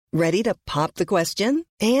Ready to pop the question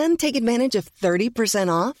and take advantage of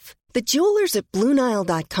 30% off? The jewelers at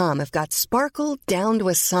BlueNile.com have got sparkle down to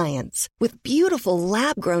a science with beautiful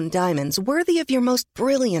lab-grown diamonds worthy of your most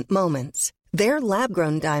brilliant moments. Their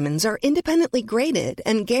lab-grown diamonds are independently graded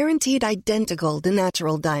and guaranteed identical to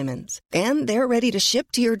natural diamonds. And they're ready to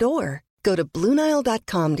ship to your door. Go to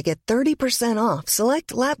BlueNile.com to get 30% off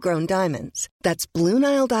select lab-grown diamonds. That's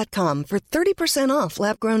BlueNile.com for 30% off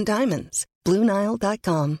lab-grown diamonds.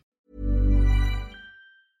 BlueNile.com.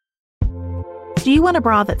 Do you want a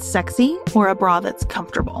bra that's sexy or a bra that's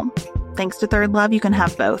comfortable? Thanks to Third Love, you can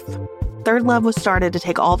have both. Third Love was started to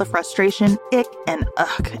take all the frustration, ick, and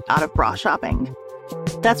ugh out of bra shopping.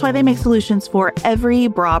 That's why they make solutions for every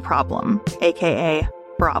bra problem, aka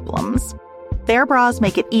problems. Their bras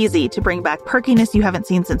make it easy to bring back perkiness you haven't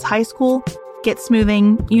seen since high school, get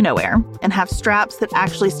smoothing you-know-where, and have straps that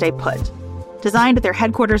actually stay put. Designed at their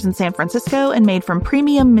headquarters in San Francisco and made from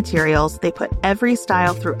premium materials, they put every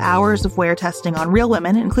style through hours of wear testing on real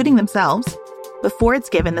women, including themselves, before it's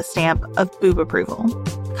given the stamp of boob approval.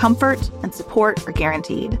 Comfort and support are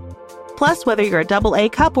guaranteed. Plus, whether you're a AA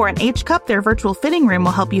cup or an H cup, their virtual fitting room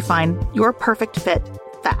will help you find your perfect fit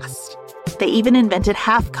fast. They even invented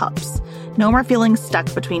half cups. No more feeling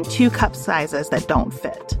stuck between two cup sizes that don't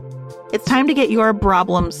fit. It's time to get your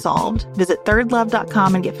problem solved. Visit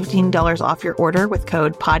thirdlove.com and get $15 off your order with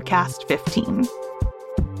code PODCAST15.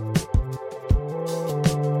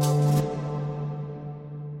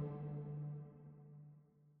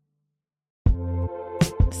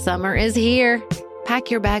 Summer is here.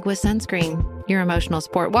 Pack your bag with sunscreen, your emotional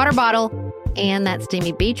support water bottle, and that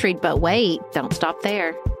steamy beach read. But wait, don't stop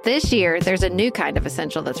there. This year, there's a new kind of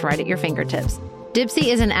essential that's right at your fingertips. Dipsea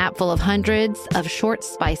is an app full of hundreds of short,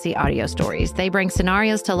 spicy audio stories. They bring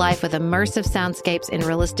scenarios to life with immersive soundscapes and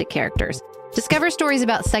realistic characters. Discover stories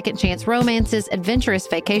about second chance romances, adventurous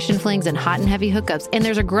vacation flings, and hot and heavy hookups. And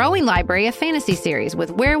there's a growing library of fantasy series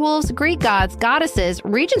with werewolves, Greek gods, goddesses,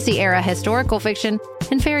 Regency-era historical fiction,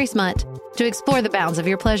 and fairy smut. To explore the bounds of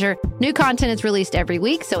your pleasure, new content is released every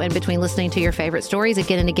week, so in between listening to your favorite stories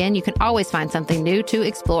again and again, you can always find something new to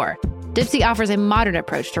explore. Dipsea offers a modern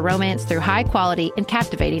approach to romance through high-quality and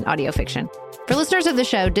captivating audio fiction. For listeners of the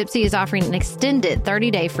show, Dipsea is offering an extended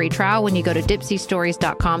 30-day free trial when you go to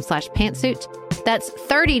dipseastories.com/pantsuit. That's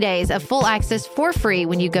 30 days of full access for free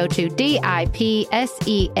when you go to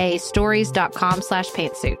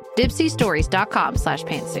dipseastories.com/pantsuit.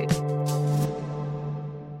 dipseastories.com/pantsuit.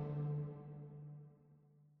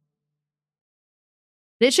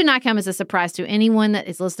 It should not come as a surprise to anyone that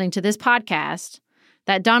is listening to this podcast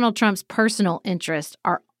that Donald Trump's personal interests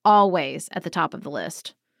are always at the top of the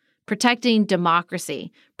list. Protecting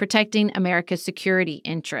democracy, protecting America's security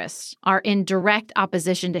interests are in direct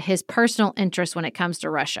opposition to his personal interests when it comes to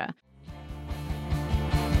Russia.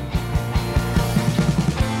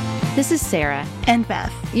 This is Sarah. And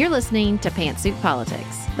Beth. You're listening to Pantsuit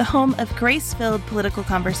Politics, the home of grace-filled political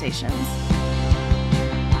conversations.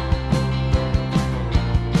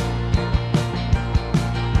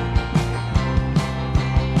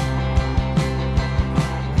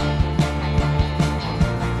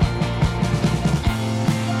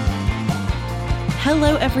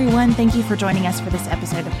 Hello, everyone. Thank you for joining us for this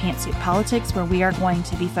episode of Pantsuit Politics, where we are going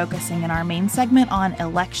to be focusing in our main segment on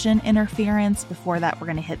election interference. Before that, we're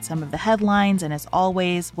going to hit some of the headlines, and as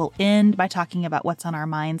always, we'll end by talking about what's on our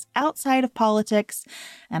minds outside of politics,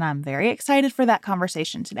 and I'm very excited for that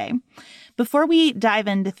conversation today. Before we dive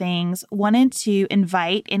into things, wanted to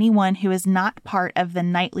invite anyone who is not part of the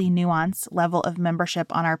nightly nuance level of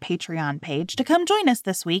membership on our Patreon page to come join us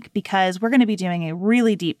this week, because we're going to be doing a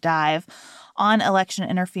really deep dive on election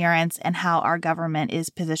interference and how our government is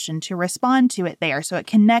positioned to respond to it there. So it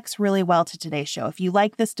connects really well to today's show. If you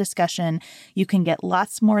like this discussion, you can get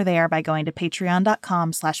lots more there by going to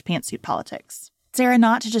patreon.com/pantsuitpolitics. Sarah,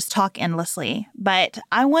 not to just talk endlessly, but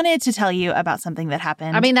I wanted to tell you about something that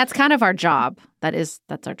happened. I mean, that's kind of our job. That's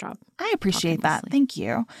our job. I appreciate that. Thank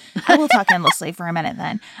you. I will talk endlessly for a minute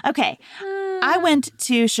then. Okay. I went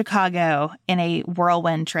to Chicago in a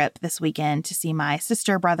whirlwind trip this weekend to see my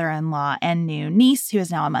sister, brother-in-law, and new niece, who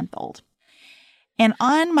is now a month old. And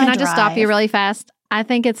on my Can I just stop you really fast? I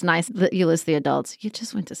think it's nice that you list the adults. You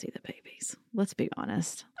just went to see the babies. Let's be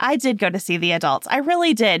honest. I did go to see the adults. I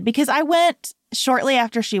really did, because I went shortly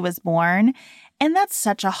after she was born. And that's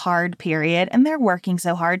such a hard period. And they're working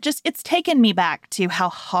so hard. It's taken me back to how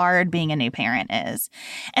hard being a new parent is.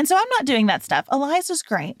 And so I'm not doing that stuff. Eliza's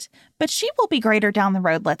great, but she will be greater down the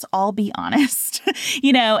road. Let's all be honest,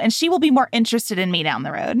 and she will be more interested in me down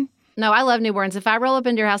the road. No, I love newborns. If I roll up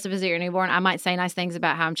into your house to visit your newborn, I might say nice things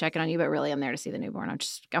about how I'm checking on you, but really I'm there to see the newborn. I'm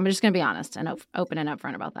just going to be honest and open and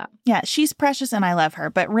upfront about that. Yeah, she's precious and I love her,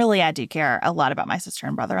 but really I do care a lot about my sister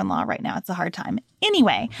and brother-in-law right now. It's a hard time.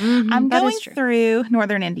 Anyway, I'm going through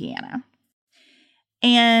northern Indiana.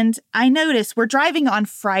 And I noticed we're driving on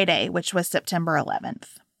Friday, which was September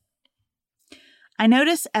 11th. I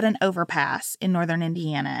noticed at an overpass in northern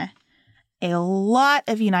Indiana, a lot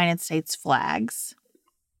of United States flags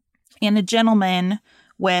and a gentleman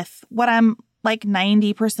with what I'm like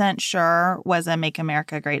 90% sure was a Make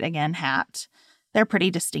America Great Again hat. They're pretty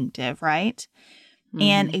distinctive, right? Mm-hmm.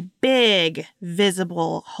 And a big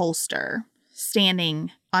visible holster standing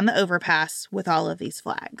on the overpass with all of these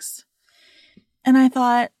flags. And I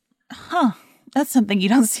thought, that's something you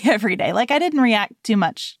don't see every day. Like, I didn't react too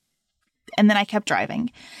much. And then I kept driving.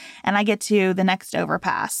 And I get to the next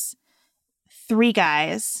overpass. 3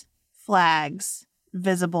 guys, flags,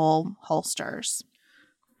 visible holsters,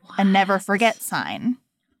 a never forget sign.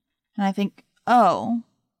 And I think,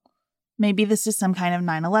 maybe this is some kind of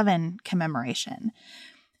 9/11 commemoration.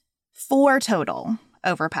 4 total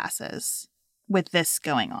overpasses with this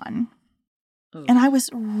going on. Ooh. And I was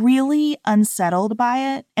really unsettled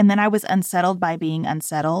by it. And then I was unsettled by being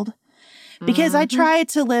unsettled. Because I try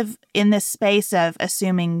to live in this space of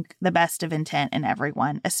assuming the best of intent in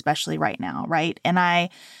everyone, especially right now, right? And I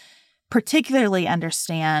particularly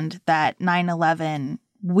understand that 9/11,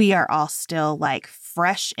 we are all still like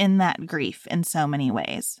fresh in that grief in so many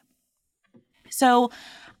ways. So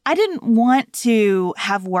I didn't want to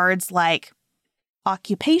have words like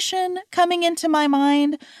occupation coming into my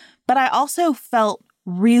mind, but I also felt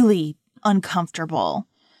really uncomfortable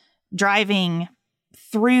driving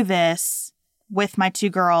through this with my 2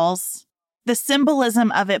 girls. The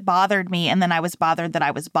symbolism of it bothered me, and then I was bothered that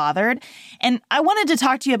I was bothered. And I wanted to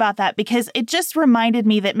talk to you about that because it just reminded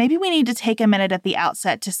me that maybe we need to take a minute at the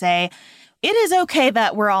outset to say, it is okay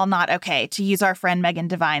that we're all not okay, to use our friend Megan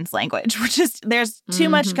Devine's language. There's too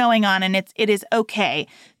much going on, and it is okay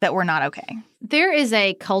that we're not okay. There is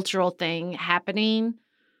a cultural thing happening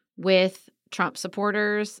with Trump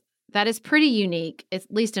supporters that is pretty unique, at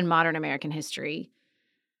least in modern American history.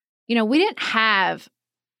 You know, we didn't have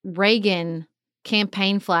Reagan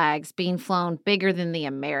campaign flags being flown bigger than the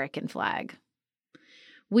American flag.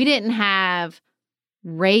 We didn't have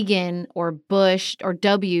Reagan or Bush or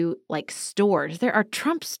W like stores. There are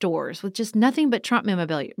Trump stores with just nothing but Trump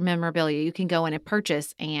memorabilia you can go in and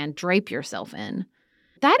purchase and drape yourself in.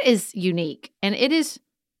 That is unique, and it is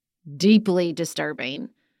deeply disturbing.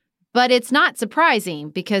 But it's not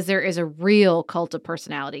surprising because there is a real cult of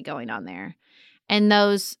personality going on there. And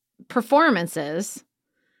those performances,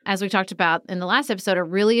 as we talked about in the last episode, are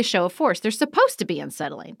really a show of force. They're supposed to be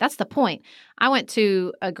unsettling. That's the point. I went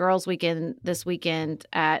to a girls' weekend this weekend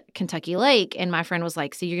at Kentucky Lake, and my friend was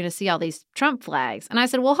like, "So you're going to see all these Trump flags?" And I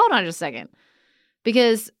said, "Well, hold on just a second."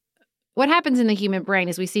 Because what happens in the human brain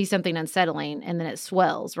is we see something unsettling, and then it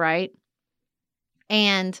swells, right?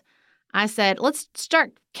 And I said, let's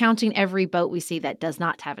start counting every boat we see that does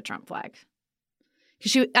not have a Trump flag.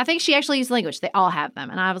 I think she actually used language. They all have them.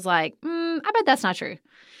 And I was like, I bet that's not true.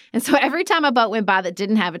 And so every time a boat went by that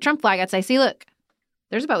didn't have a Trump flag, I'd say, see, look,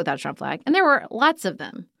 there's a boat without a Trump flag. And there were lots of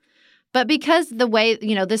them. But because the way,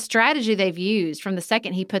 the strategy they've used from the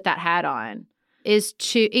second he put that hat on is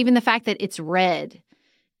to, even the fact that it's red,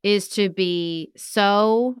 is to be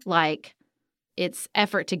so like it's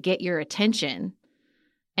effort to get your attention.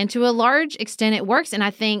 And to a large extent, it works. And I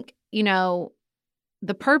think, the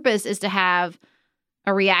purpose is to have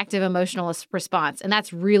a reactive emotional response. And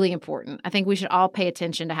that's really important. I think we should all pay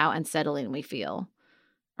attention to how unsettling we feel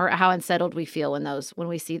or how unsettled we feel when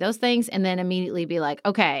we see those things, and then immediately be like,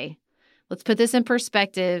 okay, let's put this in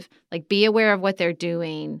perspective, like be aware of what they're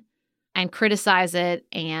doing and criticize it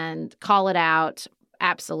and call it out.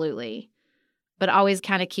 Absolutely. But always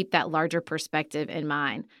kind of keep that larger perspective in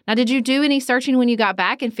mind. Now, did you do any searching when you got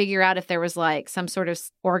back and figure out if there was like some sort of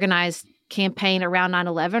organized campaign around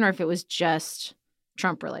 9/11 or if it was just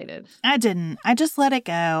Trump related? I didn't. I just let it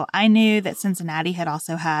go. I knew that Cincinnati had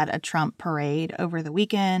also had a Trump parade over the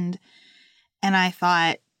weekend. And I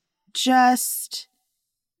thought, just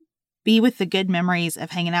be with the good memories of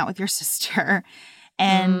hanging out with your sister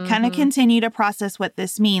and kind of continue to process what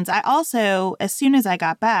this means. I also, as soon as I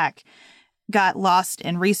got back, got lost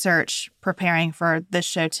in research preparing for this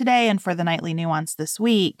show today and for the Nightly Nuance this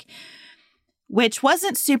week, which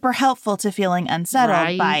wasn't super helpful to feeling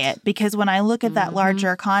unsettled by it. Because when I look at that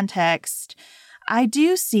larger context, I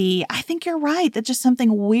think you're right, that just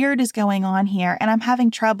something weird is going on here. And I'm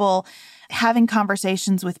having trouble having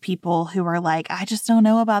conversations with people who are like, I just don't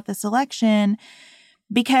know about this election.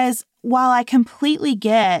 Because while I completely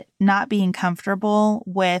get not being comfortable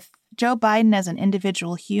with Joe Biden as an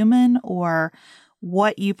individual human or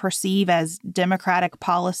what you perceive as Democratic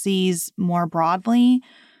policies more broadly,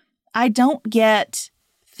 I don't get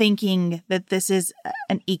thinking that this is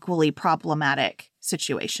an equally problematic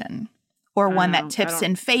situation or one that tips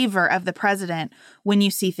in favor of the president when you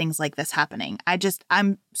see things like this happening.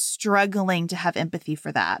 I'm struggling to have empathy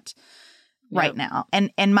for that right now.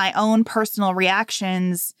 And my own personal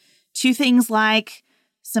reactions to things like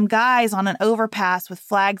some guys on an overpass with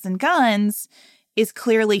flags and guns is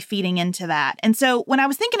clearly feeding into that. And so when I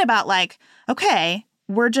was thinking about like, okay,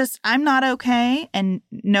 I'm not okay and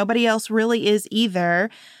nobody else really is either.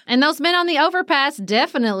 And those men on the overpass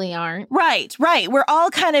definitely aren't. Right. We're all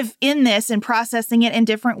kind of in this and processing it in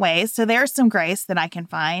different ways. So there's some grace that I can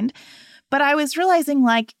find. But I was realizing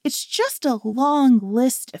like it's just a long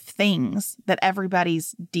list of things that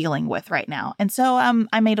everybody's dealing with right now. And so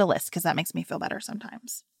I made a list because that makes me feel better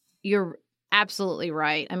sometimes. You're absolutely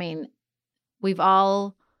right. I mean, we've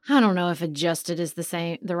all, I don't know if adjusted is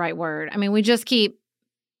the right word. I mean, we just keep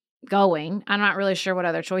going. I'm not really sure what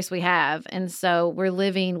other choice we have. And so we're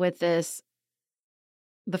living with this,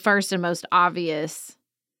 the first and most obvious,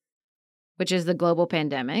 which is the global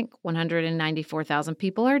pandemic. 194,000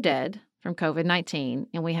 people are dead from COVID-19.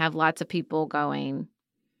 And we have lots of people going,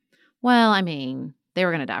 well, I mean, they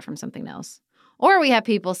were going to die from something else. Or we have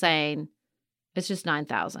people saying, it's just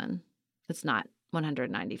 9,000. It's not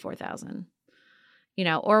 194,000.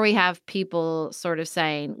 Or we have people sort of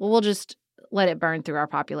saying, well, we'll just let it burn through our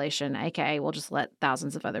population, aka we'll just let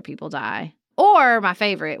thousands of other people die. Or my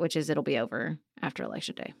favorite, which is it'll be over after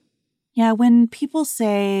Election Day. Yeah, when people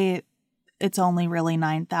say it's only really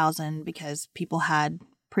 9,000 because people had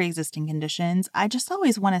pre-existing conditions, I just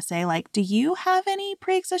always want to say, like, do you have any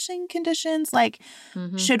pre-existing conditions? Like,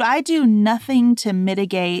 should I do nothing to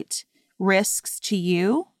mitigate risks to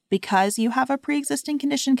you because you have a pre-existing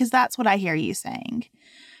condition? Because that's what I hear you saying.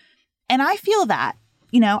 And I feel that.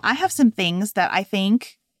 I have some things that I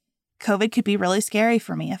think COVID could be really scary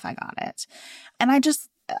for me if I got it. And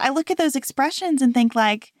I look at those expressions and think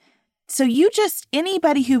like, so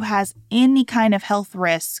anybody who has any kind of health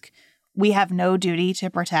risk, we have no duty to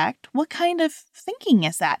protect? What kind of thinking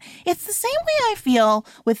is that? It's the same way I feel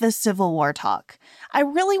with this Civil War talk. I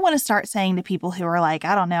really want to start saying to people who are like,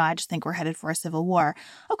 I don't know, I just think we're headed for a civil war.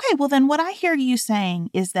 Okay, well then what I hear you saying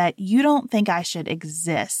is that you don't think I should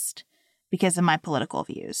exist because of my political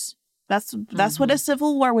views. That's what a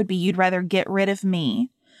civil war would be. You'd rather get rid of me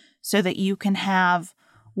so that you can have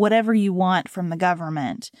whatever you want from the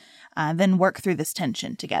government, than work through this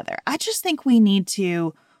tension together. I just think we need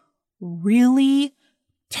to really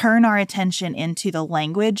turn our attention into the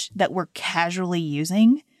language that we're casually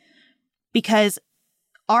using, because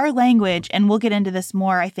our language, and we'll get into this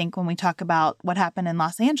more, I think, when we talk about what happened in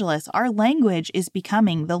Los Angeles, our language is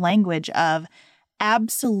becoming the language of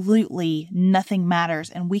absolutely nothing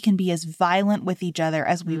matters, and we can be as violent with each other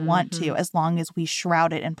as we want to, as long as we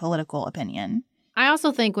shroud it in political opinion. I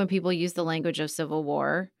also think when people use the language of civil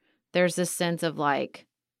war, there's this sense of like,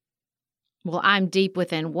 well, I'm deep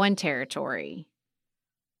within one territory.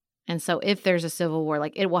 And so if there's a civil war,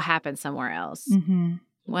 like it will happen somewhere else.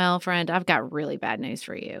 Well, friend, I've got really bad news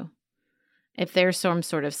for you. If there's some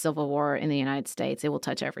sort of civil war in the United States, it will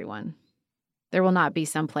touch everyone. There will not be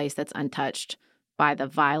some place that's untouched by the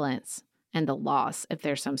violence and the loss if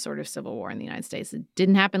there's some sort of civil war in the United States. It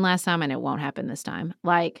didn't happen last time and it won't happen this time.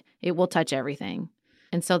 Like, it will touch everything.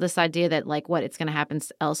 And so this idea that, like, what, it's going to happen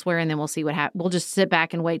elsewhere and then we'll see what happens. We'll just sit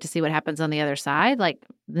back and wait to see what happens on the other side. Like,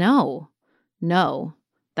 no,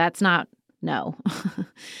 that's not, no.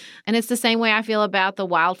 And it's the same way I feel about the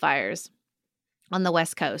wildfires on the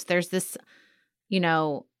West Coast. There's this,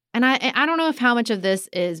 and I don't know if how much of this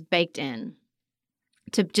is baked in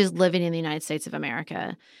to just living in the United States of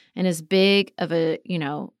America, and as big of a,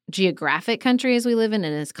 geographic country as we live in,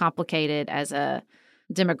 and as complicated as a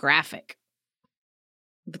demographic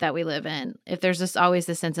that we live in. If there's just always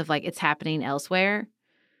this sense of like, it's happening elsewhere,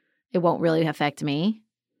 it won't really affect me.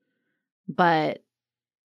 But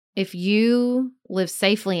if you live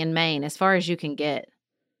safely in Maine, as far as you can get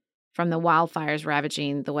from the wildfires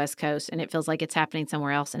ravaging the West Coast, and it feels like it's happening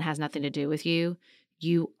somewhere else and has nothing to do with you,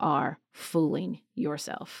 you are fooling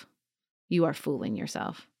yourself. You are fooling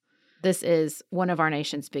yourself. This is one of our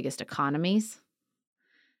nation's biggest economies.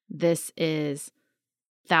 This is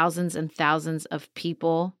thousands and thousands of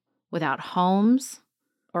people without homes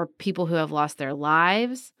or people who have lost their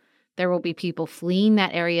lives. There will be people fleeing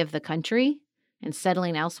that area of the country and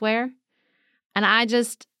settling elsewhere. And I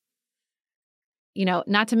just,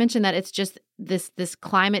 not to mention that it's just this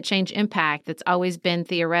climate change impact that's always been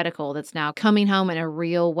theoretical, that's now coming home in a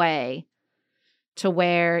real way, to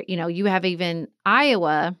where, you have even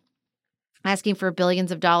Iowa asking for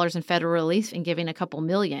billions of dollars in federal relief and giving a couple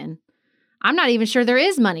million. I'm not even sure there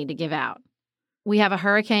is money to give out. We have a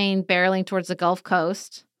hurricane barreling towards the Gulf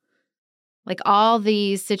Coast. Like, all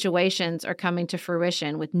these situations are coming to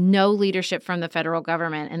fruition with no leadership from the federal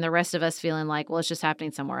government, and the rest of us feeling like, well, it's just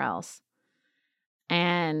happening somewhere else.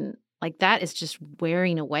 And like, that is just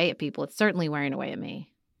wearing away at people. It's certainly wearing away at me.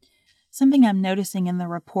 Something I'm noticing in the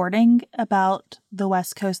reporting about the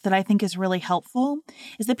West Coast that I think is really helpful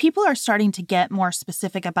is that people are starting to get more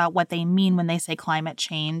specific about what they mean when they say climate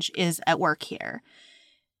change is at work here.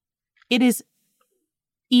 It is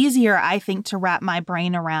easier, I think, to wrap my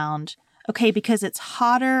brain around, okay, because it's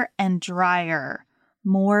hotter and drier,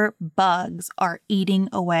 more bugs are eating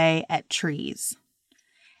away at trees.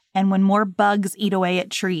 And when more bugs eat away at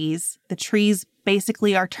trees, the trees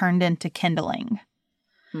basically are turned into kindling.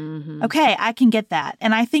 Mm-hmm. Okay, I can get that.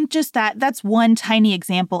 And I think just that's one tiny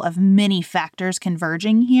example of many factors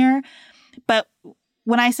converging here. But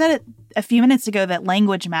when I said it a few minutes ago that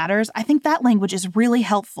language matters, I think that language is really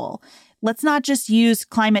helpful. Let's not just use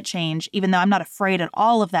climate change, even though I'm not afraid at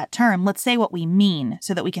all of that term. Let's say what we mean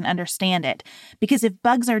so that we can understand it. Because if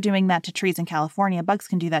bugs are doing that to trees in California, bugs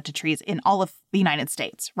can do that to trees in all of the United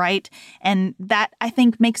States, right? And that, I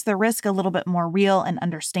think, makes the risk a little bit more real and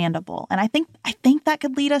understandable. And I think that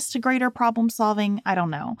could lead us to greater problem solving. I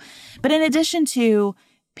don't know. But in addition to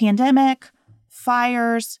pandemic,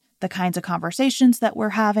 fires, the kinds of conversations that we're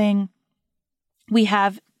having, we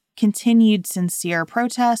have continued sincere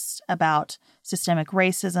protests about systemic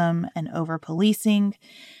racism and over-policing,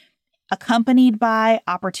 accompanied by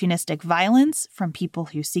opportunistic violence from people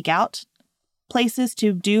who seek out places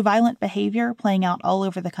to do violent behavior playing out all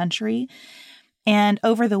over the country. And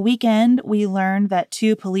over the weekend, we learned that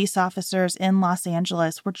 2 police officers in Los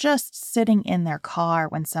Angeles were just sitting in their car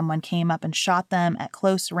when someone came up and shot them at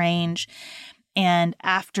close range. And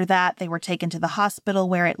after that, they were taken to the hospital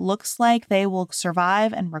where it looks like they will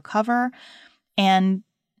survive and recover. And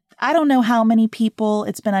I don't know how many people,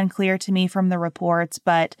 it's been unclear to me from the reports,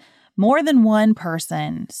 but more than one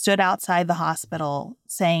person stood outside the hospital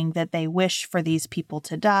saying that they wish for these people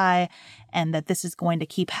to die and that this is going to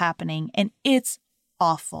keep happening. And it's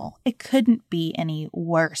awful. It couldn't be any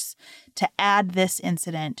worse to add this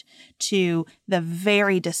incident to the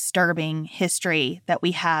very disturbing history that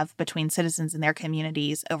we have between citizens and their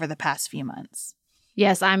communities over the past few months.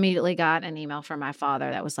 Yes, I immediately got an email from my father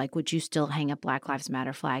that was like, would you still hang a Black Lives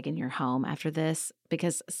Matter flag in your home after this?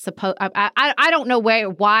 Because I don't know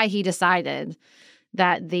why he decided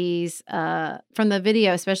that these, from the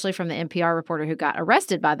video, especially from the NPR reporter who got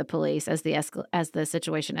arrested by the police as the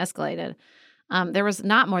situation escalated, there was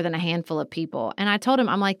not more than a handful of people. And I told him,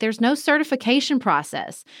 I'm like, there's no certification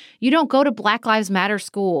process. You don't go to Black Lives Matter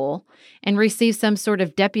school and receive some sort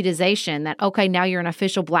of deputization that, okay, now you're an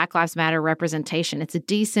official Black Lives Matter representation. It's a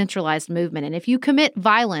decentralized movement. And if you commit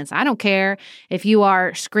violence, I don't care if you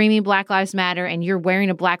are screaming Black Lives Matter and you're wearing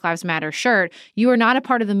a Black Lives Matter shirt, you are not a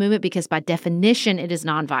part of the movement because by definition, it is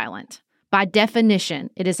nonviolent. By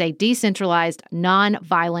definition, it is a decentralized,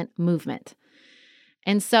 nonviolent movement.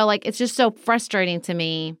 And so, like, it's just so frustrating to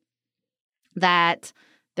me that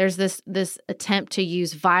there's this attempt to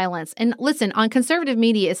use violence. And listen, on conservative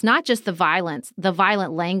media, it's not just the violence, the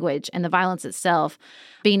violent language and the violence itself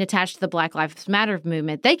being attached to the Black Lives Matter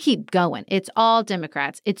movement. They keep going. It's all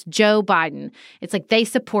Democrats. It's Joe Biden. It's like they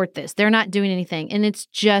support this. They're not doing anything. And it's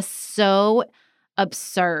just so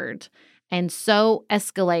absurd and so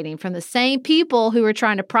escalating from the same people who were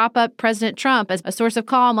trying to prop up President Trump as a source of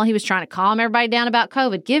calm while he was trying to calm everybody down about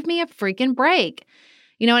COVID. Give me a freaking break.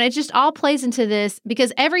 And it just all plays into this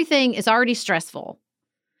because everything is already stressful.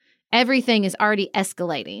 Everything is already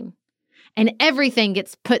escalating. And everything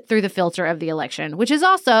gets put through the filter of the election, which is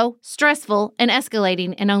also stressful and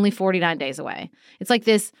escalating and only 49 days away. It's like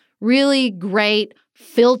this really great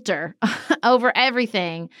filter over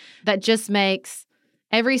everything that just makes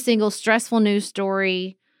every single stressful news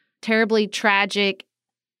story, terribly tragic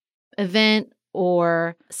event,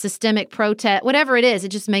 or systemic protest, whatever it is, it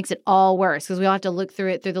just makes it all worse because we all have to look through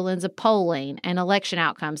it through the lens of polling and election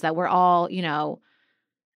outcomes that we're all,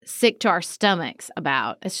 sick to our stomachs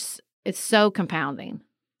about. It's so compounding.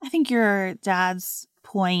 I think your dad's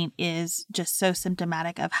point is just so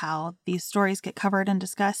symptomatic of how these stories get covered and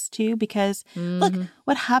discussed too, because look,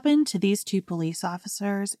 what happened to these 2 police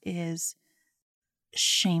officers is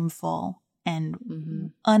shameful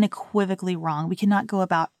and unequivocally wrong. We cannot go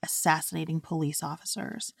about assassinating police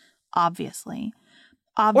officers, obviously.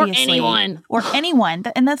 Obviously. Or anyone.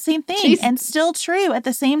 And that's the same thing. Jeez. And still true. At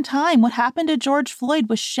the same time, what happened to George Floyd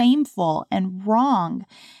was shameful and wrong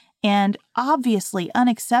and obviously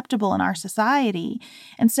unacceptable in our society.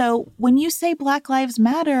 And so when you say Black Lives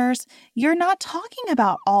Matters, you're not talking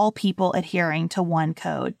about all people adhering to one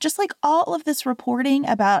code. Just like all of this reporting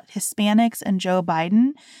about Hispanics and Joe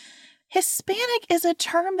Biden, Hispanic is a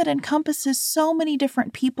term that encompasses so many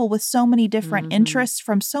different people with so many different interests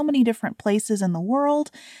from so many different places in the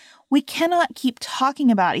world. We cannot keep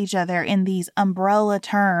talking about each other in these umbrella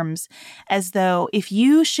terms as though if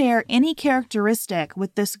you share any characteristic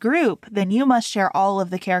with this group, then you must share all of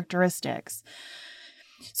the characteristics.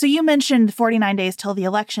 So you mentioned 49 days till the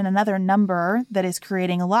election. Another number that is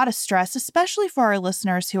creating a lot of stress, especially for our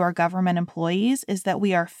listeners who are government employees, is that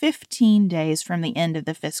we are 15 days from the end of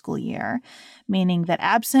the fiscal year, meaning that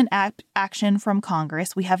absent action from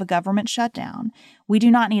Congress, we have a government shutdown. We do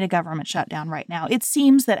not need a government shutdown right now. It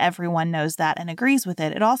seems that everyone knows that and agrees with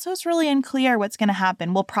it. It also is really unclear what's going to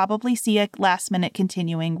happen. We'll probably see a last-minute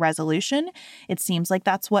continuing resolution. It seems like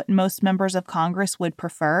that's what most members of Congress would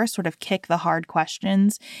prefer, sort of kick the hard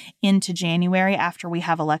questions into January after we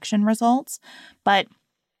have election results. But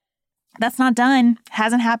that's not done,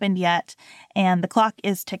 hasn't happened yet, and the clock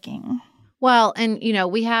is ticking. Well, and,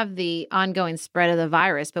 we have the ongoing spread of the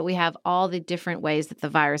virus, but we have all the different ways that the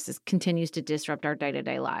virus continues to disrupt our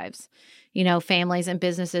day-to-day lives. Families and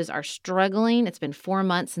businesses are struggling. It's been 4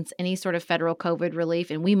 months since any sort of federal COVID relief,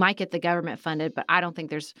 and we might get the government funded, but I don't think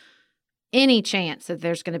there's any chance that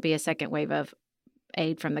there's going to be a second wave of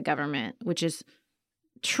aid from the government, which is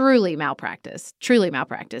truly malpractice.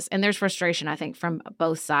 And there's frustration, I think, from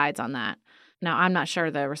both sides on that. Now, I'm not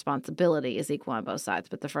sure the responsibility is equal on both sides,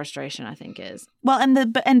 but the frustration, I think, is. Well,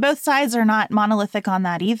 and both sides are not monolithic on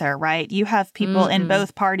that either, right? You have people in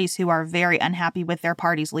both parties who are very unhappy with their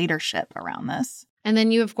party's leadership around this. And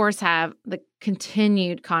then you, of course, have the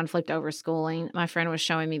continued conflict over schooling. My friend was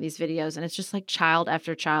showing me these videos, and it's just like child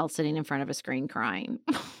after child sitting in front of a screen crying.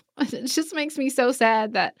 It just makes me so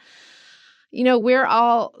sad that, we're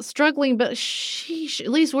all struggling, but sheesh, at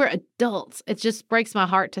least we're adults. It just breaks my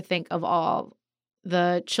heart to think of all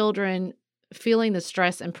the children feeling the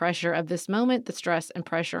stress and pressure of this moment, the stress and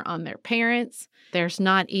pressure on their parents. There's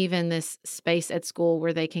not even this space at school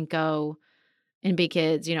where they can go and be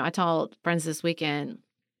kids. I told friends this weekend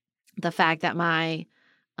the fact that my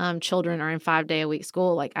children are in 5-day-a-week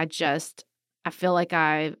school. I feel like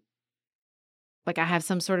I have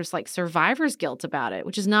some sort of survivor's guilt about it,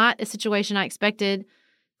 which is not a situation I expected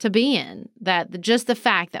to be in. That just the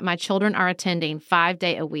fact that my children are attending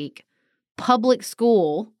 5-day-a-week public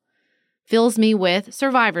school fills me with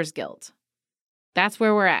survivor's guilt. That's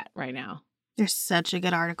where we're at right now. There's such a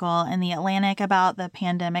good article in The Atlantic about the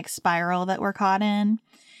pandemic spiral that we're caught in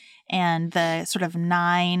and the sort of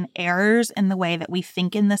 9 errors in the way that we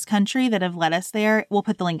think in this country that have led us there. We'll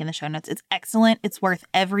put the link in the show notes. It's excellent. It's worth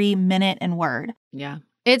every minute and word. Yeah.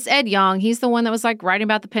 It's Ed Yong. He's the one that was writing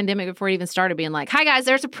about the pandemic before it even started, being like, "Hi guys,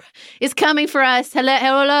 it's coming for us.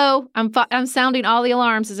 Hello. I'm sounding all the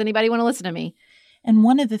alarms. Does anybody want to listen to me?" And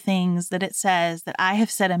one of the things that it says that I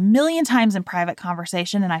have said a million times in private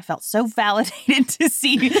conversation, and I felt so validated to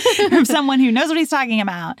see from someone who knows what he's talking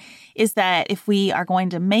about, is that if we are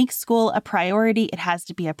going to make school a priority, it has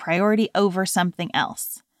to be a priority over something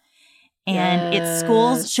else. And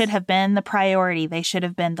schools should have been the priority. They should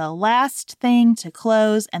have been the last thing to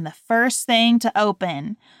close and the first thing to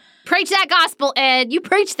open. Preach that gospel, Ed. You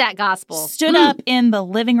preach that gospel. Stood up in the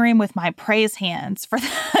living room with my praise hands for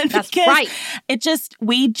that. That's right.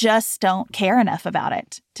 We just don't care enough about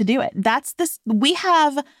it to do it. We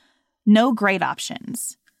have no great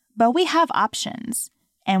options, but we have options,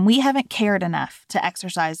 and we haven't cared enough to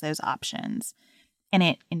exercise those options. And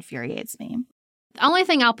it infuriates me. The only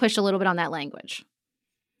thing I'll push a little bit on that language.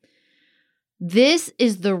 This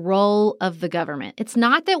is the role of the government. It's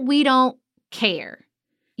not that we don't care.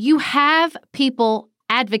 You have people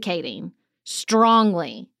advocating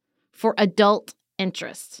strongly for adult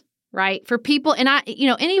interests, right? For people, and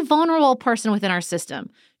any vulnerable person within our system,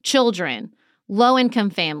 children, low-income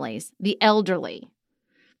families, the elderly.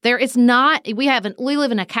 We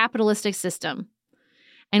live in a capitalistic system.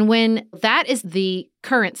 And when that is the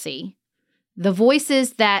currency, the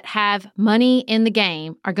voices that have money in the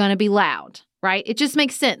game are going to be loud, right? It just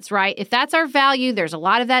makes sense, right? If that's our value, there's a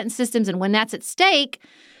lot of that in systems. And when that's at stake,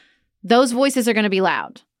 those voices are going to be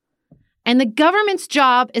loud. And the government's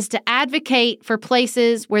job is to advocate for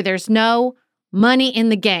places where there's no money in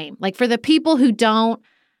the game. For the people who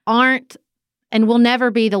aren't, and will never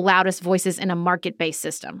be the loudest voices in a market-based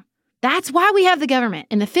system. That's why we have the government.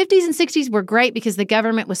 In the 50s and 60s were great because the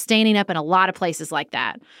government was standing up in a lot of places like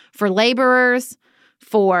that for laborers,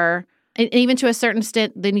 and even to a certain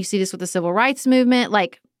extent, then you see this with the civil rights movement,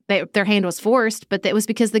 like their hand was forced, but it was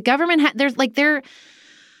because the government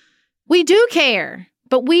we do care,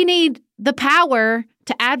 but we need the power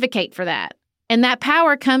to advocate for that. And that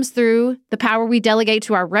power comes through the power we delegate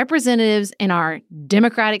to our representatives in our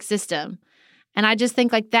democratic system. And I just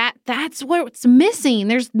think like that's what's missing.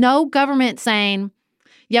 There's no government saying,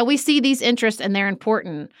 yeah, we see these interests and they're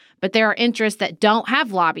important, but there are interests that don't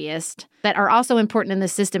have lobbyists that are also important in the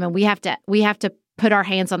system. And we have to put our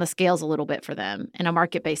hands on the scales a little bit for them in a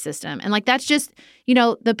market-based system. And like, that's just,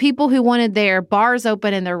 the people who wanted their bars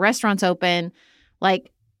open and their restaurants open,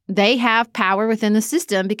 like they have power within the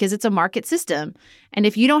system because it's a market system. And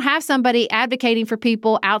if you don't have somebody advocating for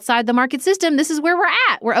people outside the market system, this is where we're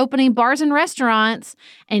at. We're opening bars and restaurants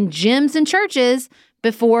and gyms and churches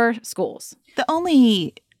before schools. The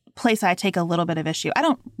only place I take a little bit of issue, I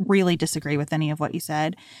don't really disagree with any of what you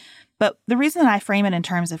said, but the reason that I frame it in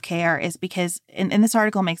terms of care is because, and this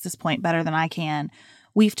article makes this point better than I can,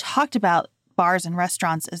 we've talked about bars and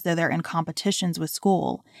restaurants as though they're in competitions with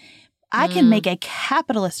school. I can make a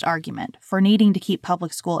capitalist argument for needing to keep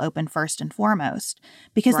public school open first and foremost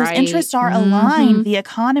because those interests are aligned. The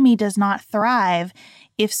economy does not thrive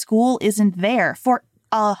if school isn't there for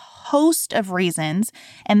a host of reasons.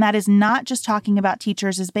 And that is not just talking about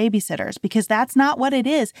teachers as babysitters, because that's not what it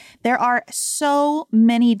is. There are so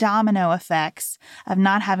many domino effects of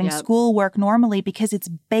not having school work normally because it's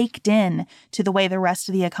baked in to the way the rest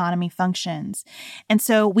of the economy functions. And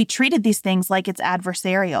so we treated these things like it's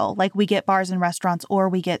adversarial, like we get bars and restaurants or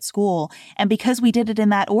we get school. And because we did it in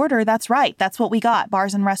that order, that's right. That's what we got,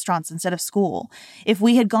 bars and restaurants instead of school. If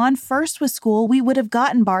we had gone first with school, we would have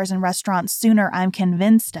gotten bars and restaurants sooner, I'm convinced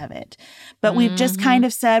of it. But we've just kind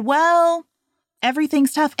of said, well,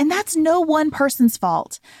 everything's tough. And that's no one person's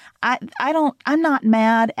fault. I'm not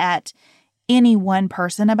mad at any one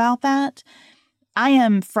person about that. I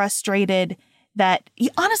am frustrated that,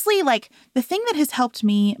 honestly, like the thing that has helped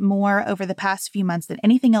me more over the past few months than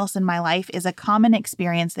anything else in my life is a common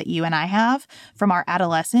experience that you and I have from our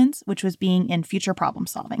adolescence, which was being in future problem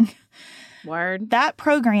solving. Word. That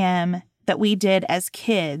program that we did as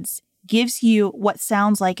kids gives you what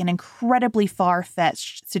sounds like an incredibly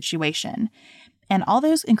far-fetched situation. And all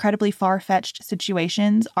those incredibly far-fetched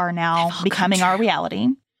situations are now becoming our reality.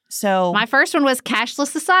 So my first one was cashless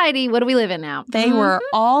society. What do we live in now? They were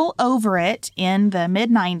all over it in the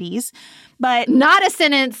mid-90s, but not a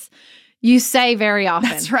sentence you say very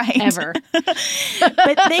often. That's right. Ever.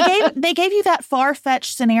 But they gave you that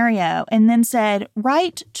far-fetched scenario and then said,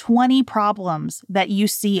 write 20 problems that you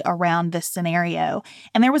see around this scenario.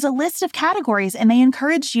 And there was a list of categories, and they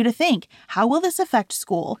encouraged you to think, how will this affect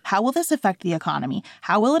school? How will this affect the economy?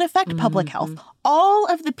 How will it affect public health? All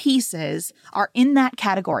of the pieces are in that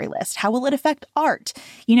category list. How will it affect art?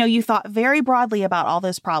 You thought very broadly about all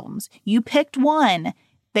those problems. You picked one.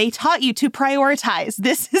 They taught you to prioritize.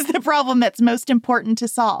 This is the problem that's most important to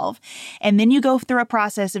solve. And then you go through a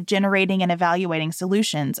process of generating and evaluating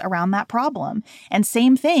solutions around that problem. And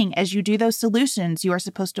same thing, as you do those solutions, you are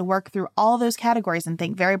supposed to work through all those categories and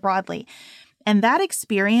think very broadly. And that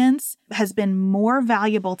experience has been more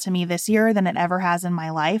valuable to me this year than it ever has in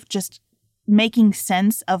my life, just making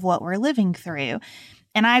sense of what we're living through.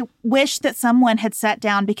 And I wish that someone had sat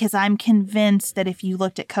down, because I'm convinced that if you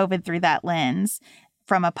looked at COVID through that lens,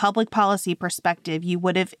 from a public policy perspective, you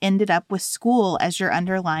would have ended up with school as your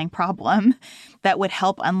underlying problem that would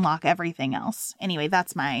help unlock everything else. Anyway,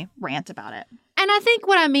 that's my rant about it. And I think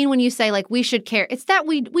what I mean when you say, like, we should care, it's that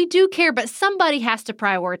we do care, but somebody has to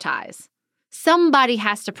prioritize. Somebody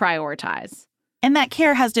has to prioritize. And that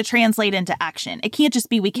care has to translate into action. It can't just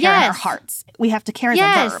be we care in our hearts. We have to care as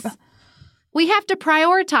a verb. We have to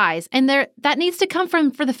prioritize. And that needs to come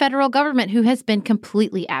for the federal government, who has been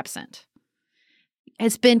completely absent.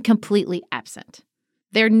 Has been completely absent.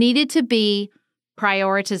 There needed to be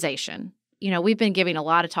prioritization. We've been giving a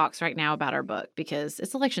lot of talks right now about our book because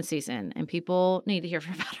it's election season and people need to hear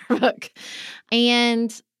about our book.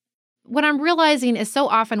 And what I'm realizing is so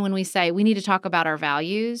often when we say we need to talk about our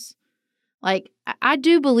values, like I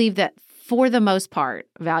do believe that for the most part,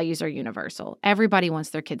 values are universal. Everybody wants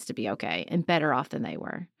their kids to be okay and better off than they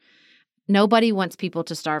were. Nobody wants people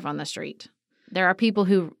to starve on the street. There are people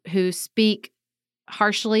who speak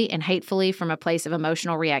harshly and hatefully from a place of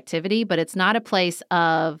emotional reactivity, but it's not a place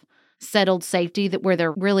of settled safety where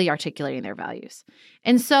they're really articulating their values.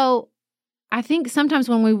 And so I think sometimes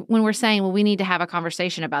when we're saying, well, we need to have a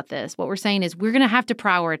conversation about this, what we're saying is we're going to have to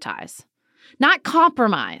prioritize, not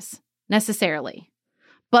compromise necessarily,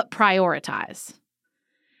 but prioritize.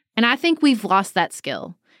 And I think we've lost that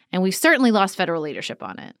skill, and we've certainly lost federal leadership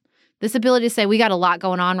on it. This ability to say, we got a lot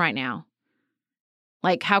going on right now.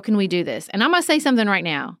 Like, how can we do this? And I'm going to say something right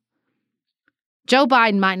now. Joe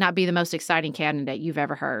Biden might not be the most exciting candidate you've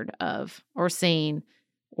ever heard of or seen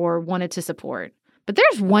or wanted to support. But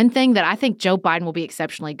there's one thing that I think Joe Biden will be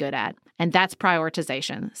exceptionally good at, and that's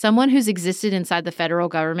prioritization. Someone who's existed inside the federal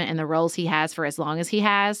government and the roles he has for as long as he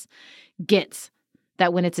has gets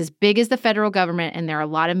that when it's as big as the federal government and there are a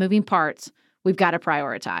lot of moving parts, we've got to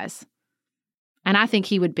prioritize. And I think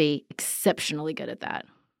he would be exceptionally good at that.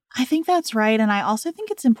 I think that's right. And I also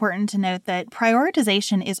think it's important to note that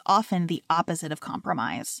prioritization is often the opposite of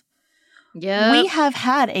compromise. Yeah. We have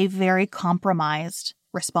had a very compromised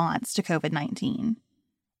response to COVID-19.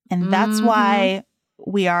 And that's why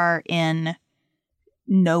we are in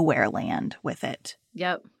nowhere land with it.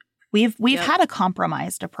 Yep. We've had a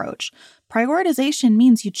compromised approach. Prioritization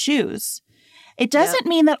means you choose. It doesn't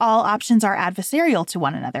mean that all options are adversarial to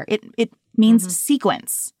one another. It means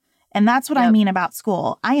sequence. And that's what I mean about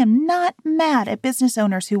school. I am not mad at business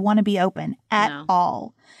owners who want to be open at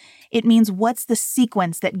all. It means what's the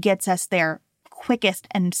sequence that gets us there quickest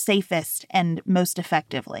and safest and most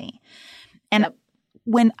effectively. And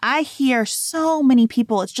when I hear so many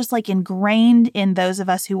people, it's just like ingrained in those of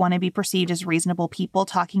us who want to be perceived as reasonable people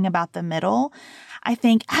talking about the middle. I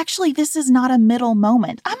think, actually, this is not a middle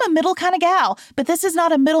moment. I'm a middle kind of gal, but this is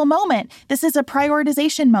not a middle moment. This is a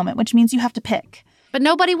prioritization moment, which means you have to pick. But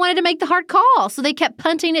nobody wanted to make the hard call, so they kept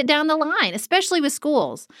punting it down the line, especially with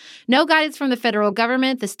schools. No guidance from the federal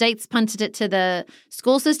government. The states punted it to the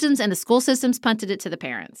school systems, and the school systems punted it to the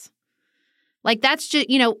parents. Like, that's just,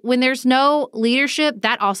 when there's no leadership,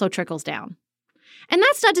 that also trickles down. And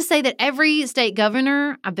that's not to say that every state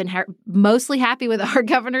governor, I've been mostly happy with our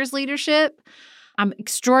governor's leadership. I'm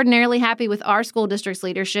extraordinarily happy with our school district's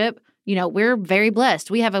leadership. We're very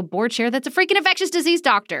blessed. We have a board chair that's a freaking infectious disease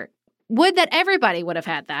doctor. Would that everybody would have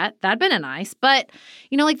had that. That'd been a nice. But,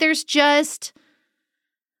 there's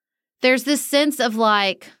this sense of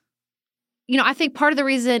I think part of the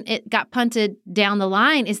reason it got punted down the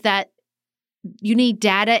line is that you need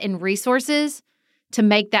data and resources to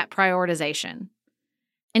make that prioritization.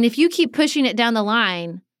 And if you keep pushing it down the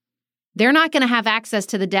line, they're not going to have access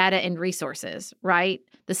to the data and resources, right?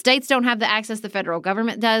 The states don't have the access the federal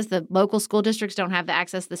government does. The local school districts don't have the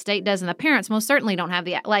access the state does. And the parents most certainly don't have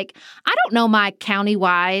I don't know my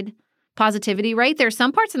county-wide positivity rate. There are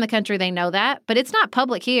some parts in the country they know that, but it's not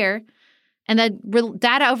public here. And the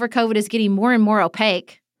data over COVID is getting more and more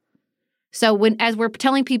opaque. So as we're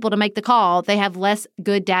telling people to make the call, they have less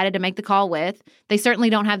good data to make the call with. They certainly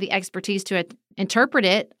don't have the expertise to interpret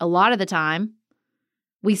it a lot of the time.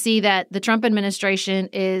 We see that the Trump administration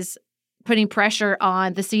is putting pressure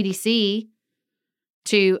on the CDC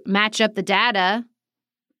to match up the data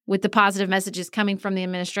with the positive messages coming from the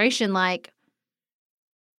administration. We're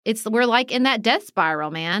in that death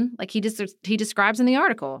spiral, man. He describes in the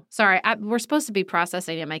article. Sorry, we're supposed to be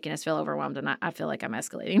processing and making us feel overwhelmed, and I feel like I'm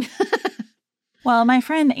escalating. Well, my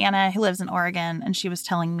friend Anna, who lives in Oregon, and she was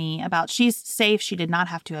telling me about she's safe. She did not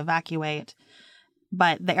have to evacuate.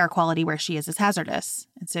 But the air quality where she is hazardous.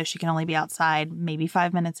 And so she can only be outside maybe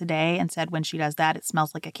 5 minutes a day. And said when she does that, it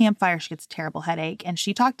smells like a campfire. She gets a terrible headache. And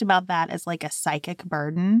she talked about that as a psychic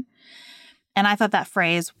burden. And I thought that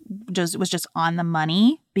phrase was just on the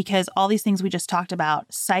money because all these things we just talked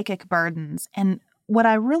about, psychic burdens. And what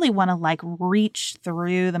I really want to reach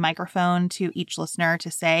through the microphone to each listener to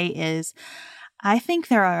say is, I think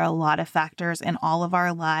there are a lot of factors in all of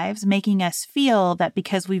our lives making us feel that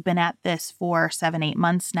because we've been at this for 7-8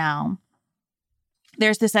 months now,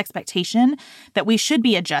 there's this expectation that we should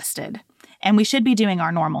be adjusted and we should be doing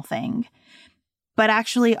our normal thing. But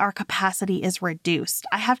actually, our capacity is reduced.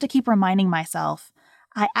 I have to keep reminding myself,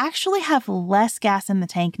 I actually have less gas in the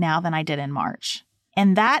tank now than I did in March.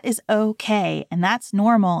 And that is okay. And that's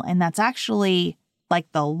normal. And that's actually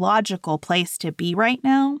the logical place to be right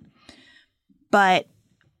now. But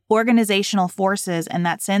organizational forces and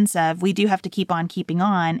that sense of we do have to keep on keeping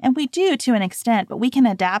on, and we do to an extent, but we can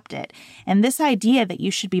adapt it. And this idea that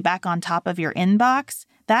you should be back on top of your inbox,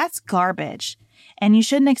 that's garbage. And you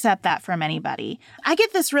shouldn't accept that from anybody. I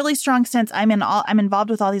get this really strong sense I'm involved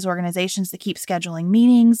with all these organizations that keep scheduling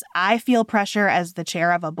meetings. I feel pressure as the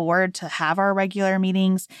chair of a board to have our regular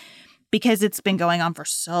meetings because it's been going on for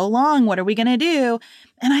so long. What are we going to do?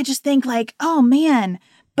 And I just think oh man,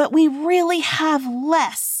 but we really have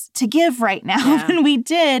less to give right now than we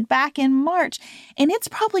did back in March. And it's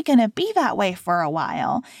probably going to be that way for a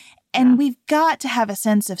while. And we've got to have a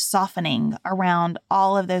sense of softening around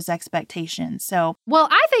all of those expectations. Well,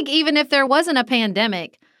 I think even if there wasn't a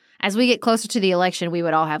pandemic, as we get closer to the election, we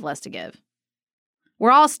would all have less to give.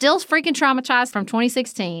 We're all still freaking traumatized from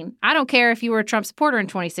 2016. I don't care if you were a Trump supporter in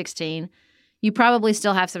 2016. You probably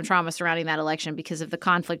still have some trauma surrounding that election because of the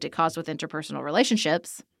conflict it caused with interpersonal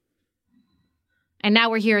relationships. And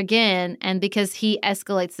now we're here again, and because he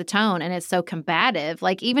escalates the tone and it's so combative,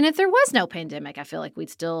 like even if there was no pandemic, I feel like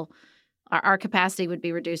we'd still, our capacity would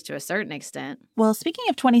be reduced to a certain extent. Well, speaking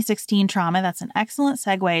of 2016 trauma, that's an excellent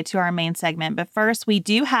segue to our main segment. But first, we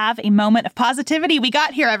do have a moment of positivity. We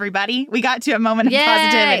got here, everybody. We got to a moment of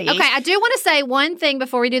positivity. Okay, I do want to say one thing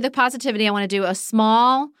before we do the positivity. I want to do a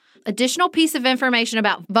small additional piece of information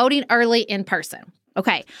about voting early in person.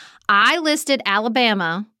 Okay, I listed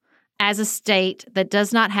Alabama as a state that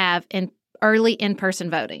does not have early in-person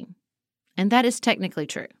voting. And that is technically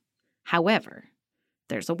true. However,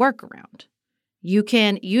 there's a workaround. You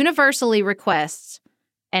can universally request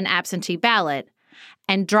an absentee ballot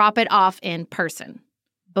and drop it off in person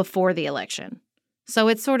before the election. So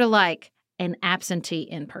it's sort of like an absentee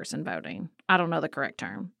in-person voting. I don't know the correct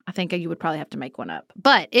term. I think you would probably have to make one up.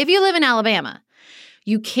 But if you live in Alabama,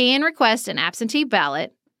 you can request an absentee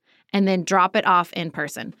ballot and then drop it off in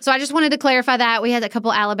person. So I just wanted to clarify that. We had a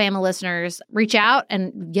couple Alabama listeners reach out,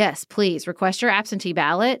 and yes, please request your absentee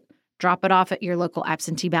ballot, drop it off at your local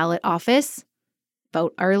absentee ballot office,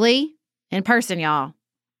 vote early in person, y'all.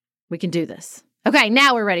 We can do this. Okay,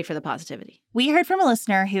 now we're ready for the positivity. We heard from a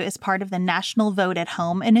listener who is part of the National Vote at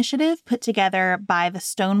Home initiative put together by the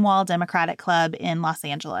Stonewall Democratic Club in Los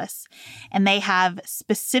Angeles. And they have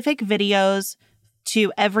specific videos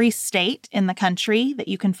to every state in the country that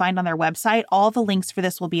you can find on their website. All the links for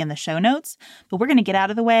this will be in the show notes, but we're going to get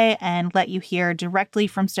out of the way and let you hear directly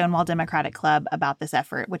from Stonewall Democratic Club about this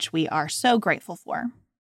effort, which we are so grateful for.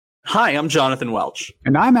 Hi, I'm Jonathan Welch.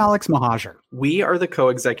 And I'm Alex Mahajer. We are the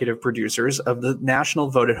co-executive producers of the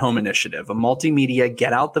National Vote at Home Initiative, a multimedia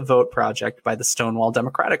Get Out the Vote project by the Stonewall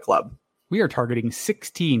Democratic Club. We are targeting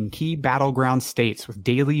 16 key battleground states with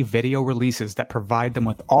daily video releases that provide them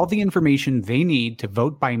with all the information they need to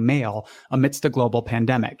vote by mail amidst a global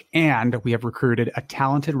pandemic. And we have recruited a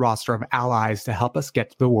talented roster of allies to help us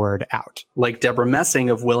get the word out. Like Deborah Messing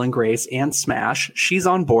of Will and Grace and Smash, she's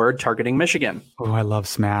on board targeting Michigan. Oh, I love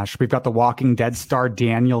Smash. We've got the Walking Dead star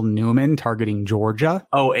Daniel Newman targeting Georgia.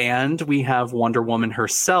 Oh, and we have Wonder Woman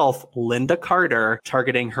herself, Linda Carter,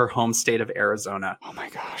 targeting her home state of Arizona. Oh my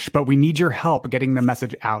gosh, but we need your help getting the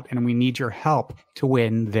message out, and we need your help to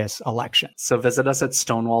win this election. So visit us at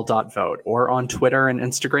stonewall.vote or on Twitter and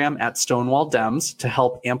Instagram at StonewallDems to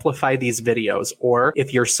help amplify these videos. Or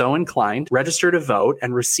if you're so inclined, register to vote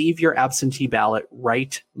and receive your absentee ballot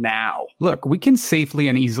right now. Look, we can safely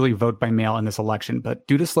and easily vote by mail in this election, but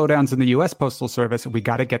due to slowdowns in the U.S. Postal Service, we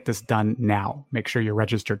got to get this done now. Make sure you're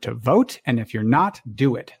registered to vote, and if you're not,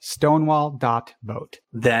 do it. Stonewall.vote.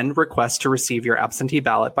 Then request to receive your absentee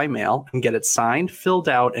ballot by mail and get it signed, filled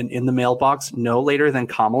out, and in the mailbox no later than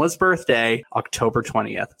Kamala's birthday, October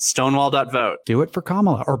 20th. Stonewall.vote. Do it for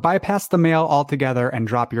Kamala, or bypass the mail altogether and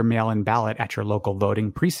drop your mail-in ballot at your local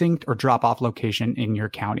voting precinct or drop-off location in your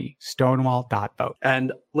county. Stonewall.vote.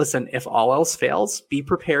 And listen, if all else fails, be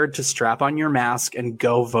prepared to strap on your mask and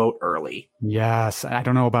go vote early. Yes, I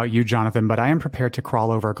don't know about you, Jonathan, but I am prepared to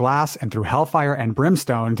crawl over glass and through hellfire and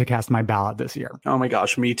brimstone to cast my ballot this year. Oh my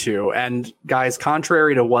gosh, me too. And guys,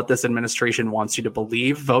 contrary to what this administration wants you to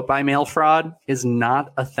believe, vote by mail fraud is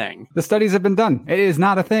not a thing. The studies have been done. It is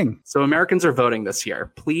not a thing. So Americans are voting this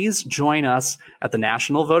year. Please join us at the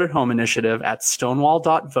National Vote at Home Initiative at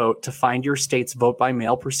stonewall.vote to find your state's vote by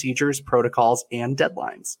mail procedures, protocols, and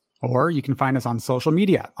deadlines. Or you can find us on social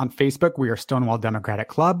media. On Facebook, we are Stonewall Democratic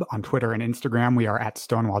Club. On Twitter and Instagram, we are at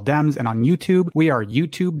Stonewall Dems. And on YouTube, we are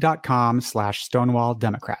youtube.com/Stonewall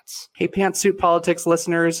Democrats. Hey, Pantsuit Politics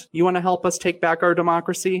listeners, you want to help us take back our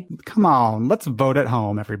democracy? Come on, let's vote at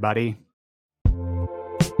home, everybody.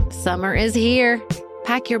 Summer is here.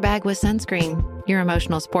 Pack your bag with sunscreen, your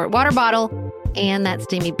emotional sport water bottle, and that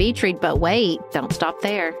steamy beach read. But wait, don't stop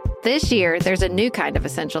there. This year, there's a new kind of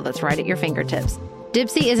essential that's right at your fingertips.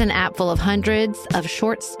 Dipsea is an app full of hundreds of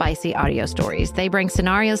short, spicy audio stories. They bring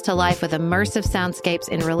scenarios to life with immersive soundscapes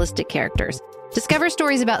and realistic characters. Discover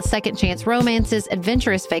stories about second chance romances,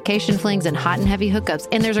 adventurous vacation flings, and hot and heavy hookups.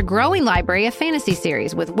 And there's a growing library of fantasy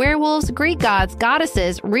series with werewolves, Greek gods,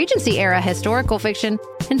 goddesses, Regency-era historical fiction,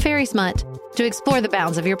 and fairy smut. To explore the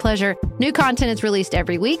bounds of your pleasure, new content is released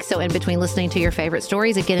every week, so in between listening to your favorite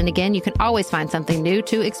stories again and again, you can always find something new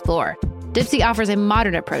to explore. Dipsea offers a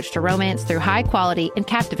modern approach to romance through high-quality and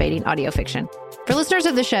captivating audio fiction. For listeners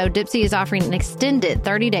of the show, Dipsea is offering an extended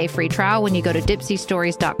 30-day free trial when you go to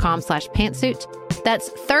dipseastories.com/pantsuit. That's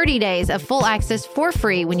 30 days of full access for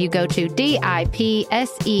free when you go to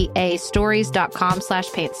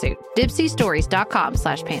dipseastories.com/pantsuit.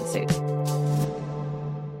 dipseastories.com/pantsuit.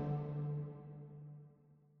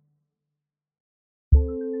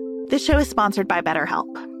 This show is sponsored by BetterHelp.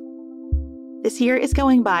 This year is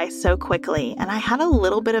going by so quickly, and I had a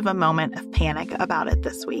little bit of a moment of panic about it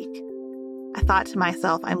this week. I thought to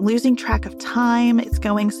myself, I'm losing track of time. It's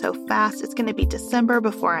going so fast. It's going to be December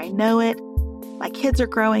before I know it. My kids are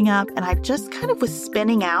growing up, and I just kind of was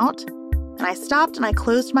spinning out. And I stopped and I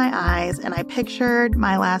closed my eyes, and I pictured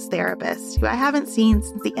my last therapist, who I haven't seen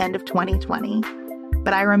since the end of 2020.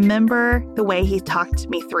 But I remember the way he talked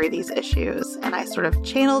me through these issues, and I sort of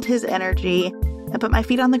channeled his energy and put my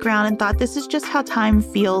feet on the ground and thought, this is just how time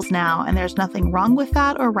feels now, and there's nothing wrong with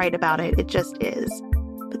that or right about it. It just is.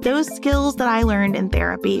 But those skills that I learned in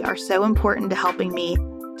therapy are so important to helping me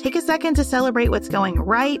take a second to celebrate what's going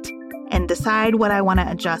right and decide what I want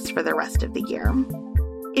to adjust for the rest of the year.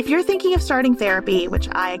 If you're thinking of starting therapy, which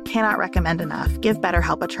I cannot recommend enough, give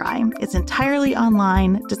BetterHelp a try. It's entirely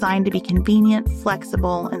online, designed to be convenient,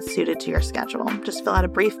 flexible, and suited to your schedule. Just fill out a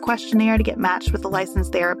brief questionnaire to get matched with a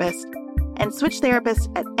licensed therapist and switch therapists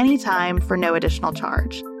at any time for no additional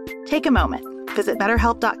charge. Take a moment. Visit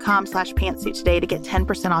BetterHelp.com/pantsuit today to get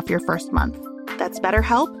 10% off your first month. That's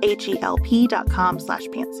BetterHelp,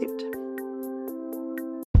 HELP.com/pantsuit.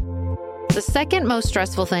 The second most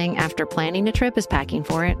stressful thing after planning a trip is packing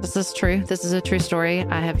for it. This is true. This is a true story.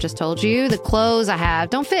 I have just told you the clothes I have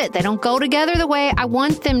don't fit. They don't go together the way I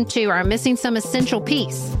want them to, or I'm missing some essential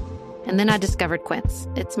piece. And then I discovered Quince.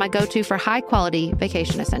 It's my go-to for high-quality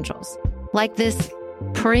vacation essentials. Like this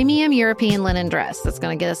premium European linen dress that's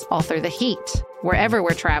going to get us all through the heat wherever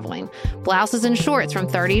we're traveling. Blouses and shorts from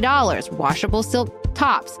 $30, washable silk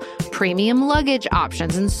tops, premium luggage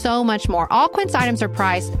options, and so much more. All Quince items are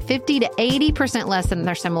priced 50 to 80% less than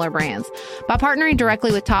their similar brands. By partnering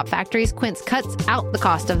directly with top factories, Quince cuts out the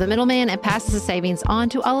cost of the middleman and passes the savings on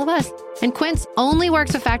to all of us. And Quince only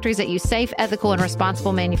works with factories that use safe, ethical, and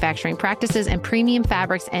responsible manufacturing practices and premium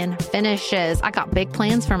fabrics and finishes. I got big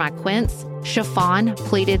plans for my Quince chiffon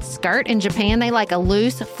pleated skirt. In Japan, they like a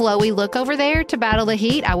loose, flowy look over there to battle the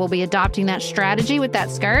heat. I will be adopting that strategy with that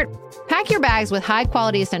skirt. Pack your bags with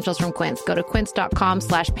high-quality essentials from Quince. Go to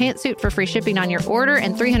quince.com/pantsuit for free shipping on your order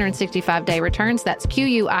and 365-day returns. That's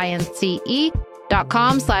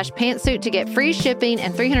QUINCE.com/pantsuit to get free shipping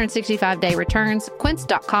and 365-day returns.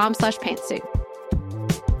 Quince.com/pantsuit.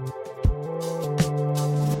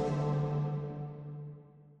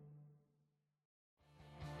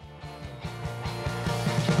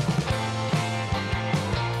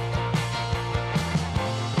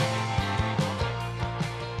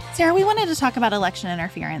 Sarah, we wanted to talk about election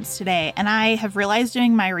interference today, and I have realized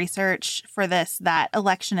doing my research for this that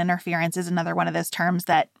election interference is another one of those terms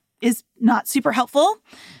that is not super helpful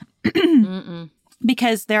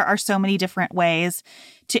because there are so many different ways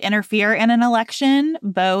to interfere in an election,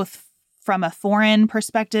 both from a foreign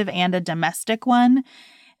perspective and a domestic one.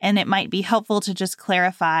 And it might be helpful to just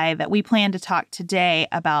clarify that we plan to talk today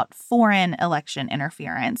about foreign election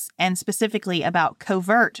interference, and specifically about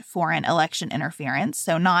covert foreign election interference.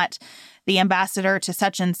 So not the ambassador to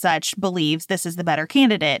such and such believes this is the better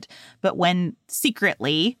candidate, but when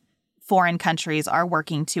secretly foreign countries are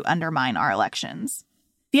working to undermine our elections.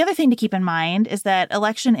 The other thing to keep in mind is that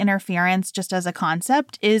election interference, just as a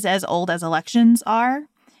concept, is as old as elections are.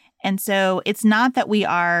 And so it's not that we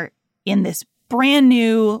are in this brand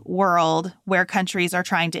new world where countries are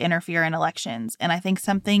trying to interfere in elections. And I think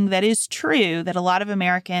something that is true that a lot of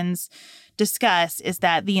Americans discuss is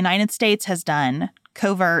that the United States has done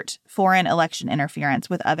covert foreign election interference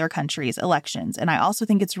with other countries' elections. And I also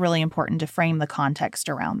think it's really important to frame the context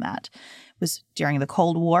around that. It was during the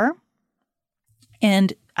Cold War.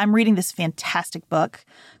 And I'm reading this fantastic book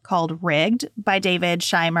called Rigged by David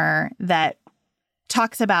Scheimer that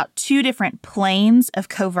talks about two different planes of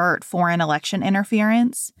covert foreign election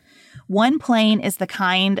interference. One plane is the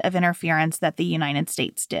kind of interference that the United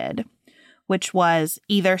States did, which was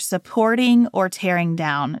either supporting or tearing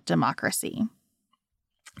down democracy.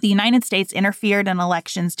 The United States interfered in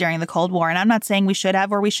elections during the Cold War, and I'm not saying we should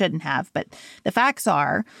have or we shouldn't have, but the facts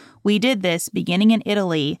are we did this beginning in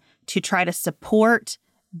Italy to try to support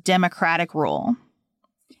democratic rule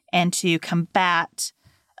and to combat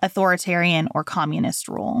authoritarian or communist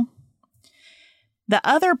rule. The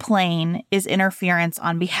other plane is interference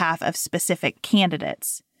on behalf of specific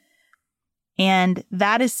candidates. And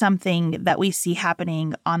that is something that we see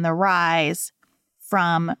happening on the rise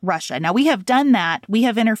from Russia. Now, we have done that. We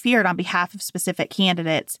have interfered on behalf of specific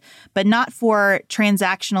candidates, but not for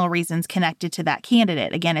transactional reasons connected to that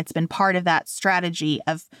candidate. Again, it's been part of that strategy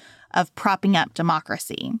of propping up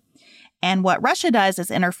democracy. And what Russia does is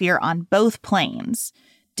interfere on both planes.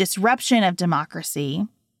 Disruption of democracy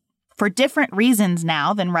for different reasons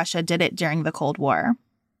now than Russia did it during the Cold War.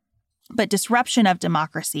 But disruption of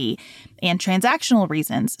democracy and transactional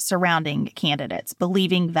reasons surrounding candidates,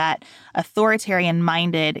 believing that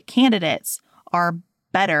authoritarian-minded candidates are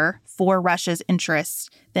better for Russia's interests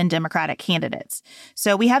than democratic candidates.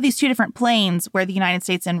 So we have these two different planes where the United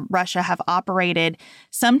States and Russia have operated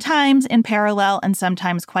sometimes in parallel and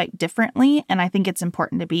sometimes quite differently. And I think it's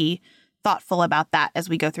important to be thoughtful about that as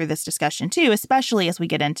we go through this discussion, too, especially as we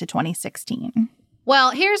get into 2016.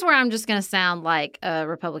 Well, here's where I'm just going to sound like a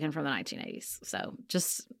Republican from the 1980s. So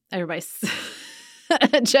just everybody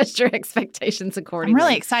adjust your expectations accordingly. I'm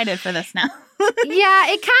really excited for this now. Yeah,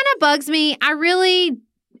 it kind of bugs me.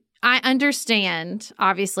 I understand,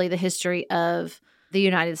 obviously, the history of the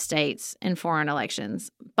United States in foreign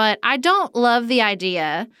elections, but I don't love the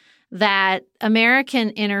idea that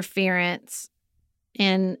American interference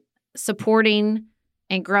in supporting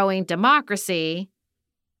and growing democracy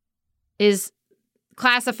is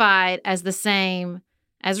classified as the same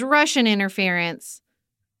as Russian interference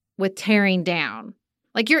with tearing down.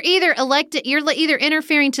 Like you're either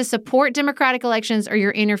interfering to support democratic elections or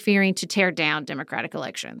you're interfering to tear down democratic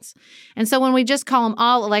elections. And so when we just call them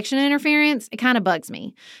all election interference, it kind of bugs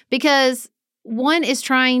me because one is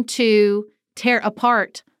trying to tear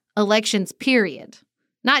apart elections, period,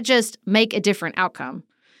 not just make a different outcome.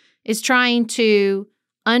 It's trying to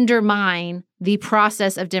undermine the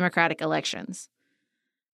process of democratic elections.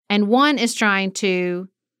 And one is trying to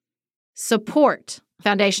support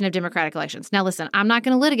foundation of democratic elections. Now, listen, I'm not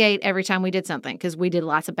going to litigate every time we did something because we did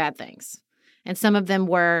lots of bad things. And some of them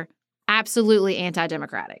were absolutely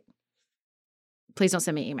anti-democratic. Please don't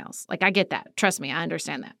send me emails. Like, I get that. Trust me, I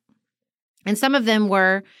understand that. And some of them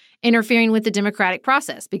were interfering with the democratic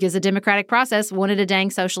process because the democratic process wanted a dang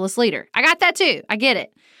socialist leader. I got that too. I get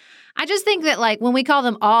it. I just think that, like, when we call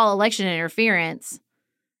them all election interference,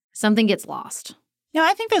 something gets lost. No,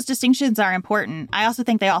 I think those distinctions are important. I also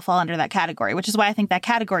think they all fall under that category, which is why I think that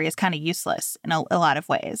category is kind of useless in a lot of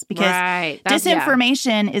ways. Because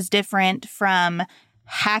disinformation is different from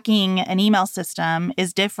hacking an email system,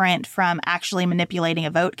 is different from actually manipulating a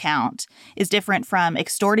vote count, is different from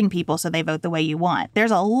extorting people so they vote the way you want.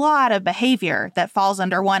 There's a lot of behavior that falls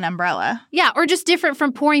under one umbrella. Yeah, or just different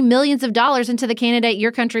from pouring millions of dollars into the candidate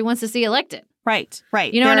your country wants to see elected. Right.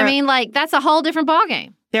 You know what I mean? Like, that's a whole different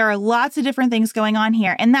ballgame. There are lots of different things going on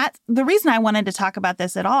here. And that's the reason I wanted to talk about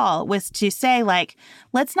this at all was to say, like,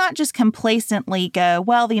 let's not just complacently go,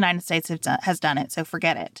 well, the United States has done it, so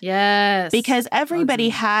forget it. Yes. Because everybody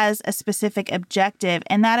has a specific objective,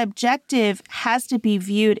 and that objective has to be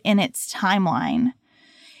viewed in its timeline.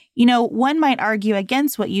 You know, one might argue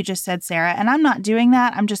against what you just said, Sarah, and I'm not doing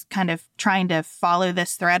that. I'm just kind of trying to follow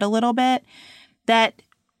this thread a little bit, that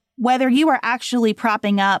whether you are actually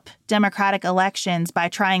propping up democratic elections by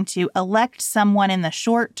trying to elect someone in the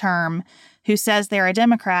short term who says they're a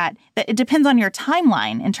Democrat, that it depends on your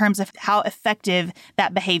timeline in terms of how effective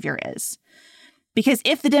that behavior is. Because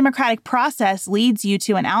if the democratic process leads you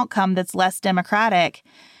to an outcome that's less democratic,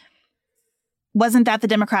 wasn't that the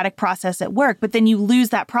democratic process at work? But then you lose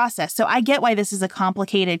that process. So I get why this is a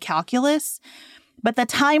complicated calculus. But the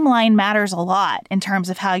timeline matters a lot in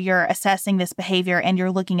terms of how you're assessing this behavior and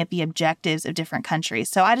you're looking at the objectives of different countries.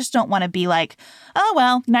 So I just don't want to be like, oh,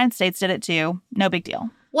 well, the United States did it too. No big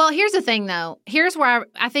deal. Well, here's the thing, though. Here's where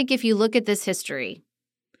I think if you look at this history,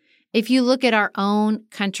 if you look at our own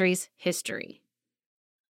country's history,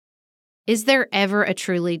 is there ever a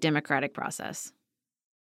truly democratic process?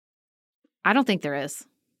 I don't think there is.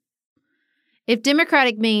 If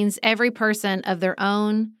democratic means every person of their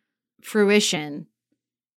own fruition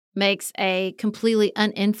makes a completely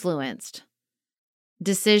uninfluenced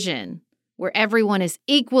decision where everyone is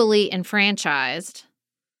equally enfranchised,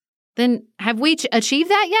 then have we achieved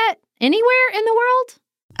that yet anywhere in the world?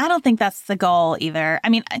 I don't think that's the goal either. I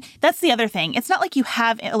mean, that's the other thing. It's not like you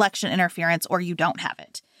have election interference or you don't have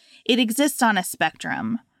it. It exists on a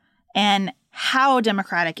spectrum. And how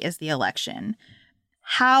democratic is the election?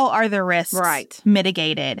 How are the risks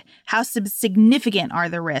mitigated? How significant are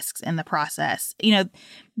the risks in the process? You know,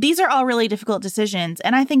 these are all really difficult decisions.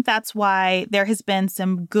 And I think that's why there has been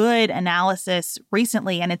some good analysis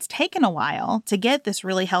recently, and it's taken a while to get this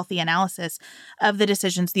really healthy analysis of the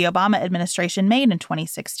decisions the Obama administration made in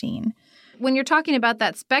 2016. When you're talking about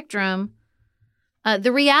that spectrum,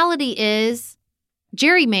 the reality is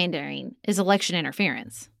gerrymandering is election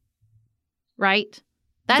interference, right?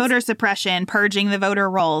 That's voter suppression, purging the voter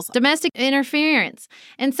rolls. Domestic interference.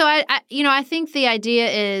 And so I think the idea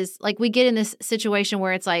is like we get in this situation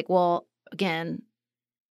where it's like, well, again,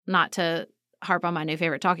 not to harp on my new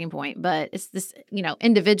favorite talking point, but it's this,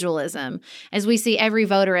 individualism, as we see every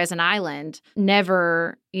voter as an island,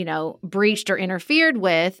 never, breached or interfered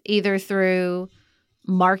with, either through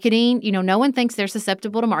marketing. No one thinks they're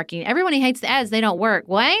susceptible to marketing. Everybody hates the ads. They don't work.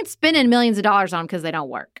 Well, I ain't spending millions of dollars on them because they don't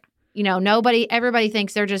work. Everybody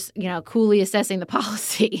thinks they're just, coolly assessing the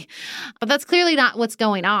policy. But that's clearly not what's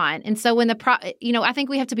going on. And so when I think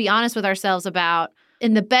we have to be honest with ourselves about,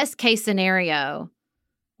 in the best case scenario,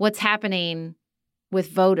 what's happening with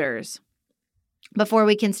voters before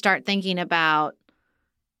we can start thinking about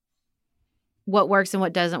what works and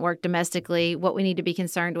what doesn't work domestically, what we need to be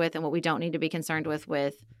concerned with and what we don't need to be concerned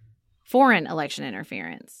with foreign election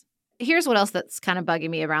interference. Here's what else that's kind of bugging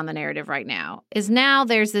me around the narrative right now is now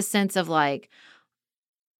there's this sense of like,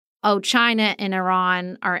 oh, China and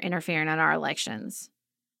Iran are interfering in our elections.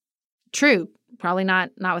 True. Probably not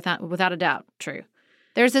without a doubt. True.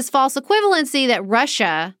 There's this false equivalency that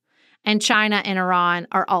Russia and China and Iran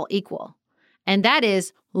are all equal. And that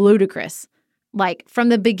is ludicrous. Like from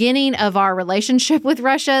the beginning of our relationship with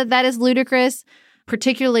Russia, that is ludicrous.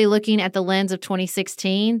 Particularly looking at the lens of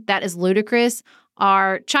 2016, that is ludicrous.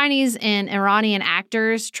 Are Chinese and Iranian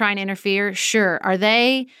actors trying to interfere? Sure. Are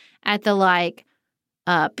they at the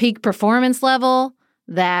peak performance level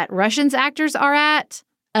that Russians actors are at?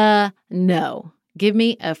 No. Give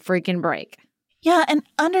me a freaking break. Yeah, and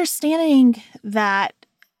understanding that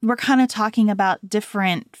we're kind of talking about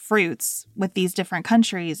different fruits with these different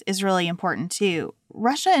countries is really important too.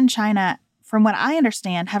 Russia and China, from what I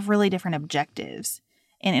understand, have really different objectives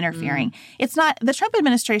in interfering. It's not, the Trump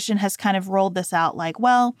administration has kind of rolled this out like,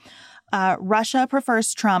 well, Russia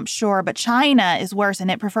prefers Trump, sure, but China is worse and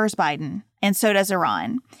it prefers Biden, and so does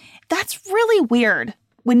Iran. That's really weird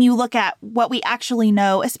when you look at what we actually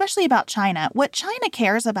know, especially about China. What China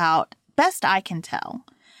cares about, best I can tell,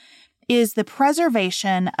 is the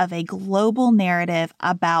preservation of a global narrative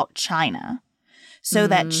about China so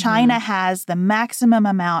that China has the maximum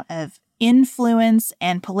amount of influence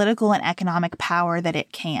and political and economic power that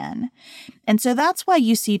it can. And so that's why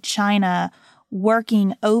you see China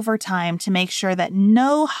working overtime to make sure that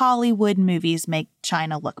no Hollywood movies make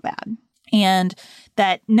China look bad and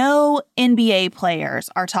that no NBA players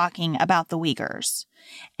are talking about the Uyghurs.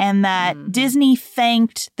 And that Disney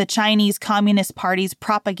thanked the Chinese Communist Party's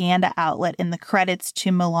propaganda outlet in the credits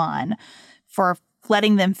to Mulan for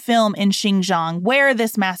letting them film in Xinjiang, where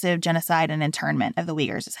this massive genocide and internment of the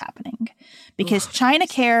Uyghurs is happening. Because China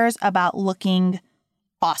cares about looking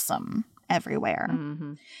awesome everywhere.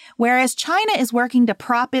 Whereas China is working to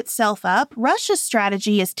prop itself up, Russia's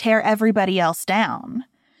strategy is tear everybody else down.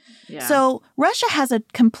 Yeah. So Russia has a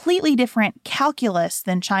completely different calculus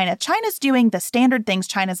than China. China's doing the standard things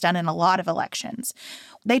China's done in a lot of elections.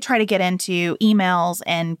 They try to get into emails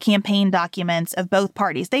and campaign documents of both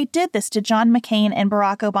parties. They did this to John McCain and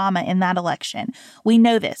Barack Obama in that election. We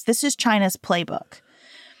know this. This is China's playbook.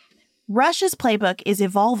 Russia's playbook is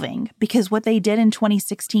evolving because what they did in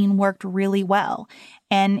 2016 worked really well.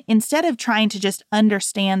 And instead of trying to just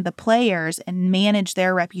understand the players and manage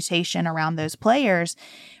their reputation around those players,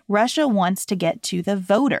 Russia wants to get to the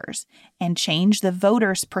voters and change the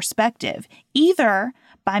voters' perspective, either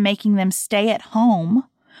by making them stay at home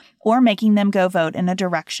or making them go vote in a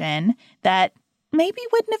direction that maybe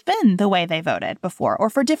wouldn't have been the way they voted before, or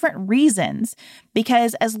for different reasons.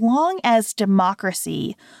 Because as long as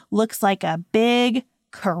democracy looks like a big,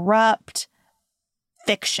 corrupt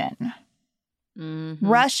fiction,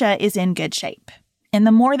 Russia is in good shape. And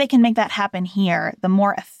the more they can make that happen here, the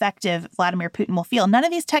more effective Vladimir Putin will feel. None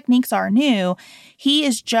of these techniques are new. He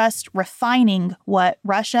is just refining what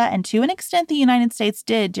Russia and to an extent the United States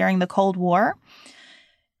did during the Cold War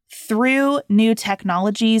through new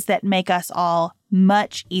technologies that make us all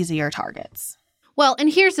much easier targets. Well,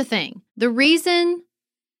 and here's the thing. The reason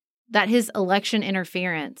that his election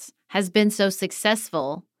interference has been so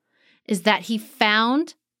successful is that he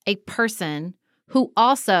found a person who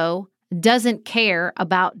also doesn't care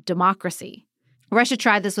about democracy. Russia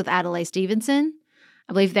tried this with Adlai Stevenson.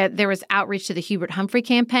 I believe that there was outreach to the Hubert Humphrey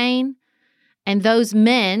campaign. And those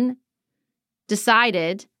men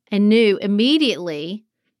decided and knew immediately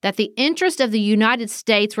that the interest of the United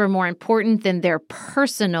States were more important than their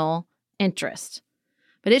personal interest.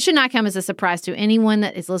 But it should not come as a surprise to anyone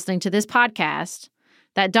that is listening to this podcast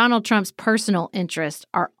that Donald Trump's personal interests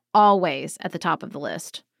are always at the top of the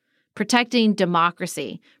list. Protecting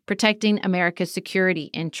democracy, protecting America's security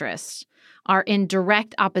interests are in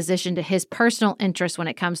direct opposition to his personal interests when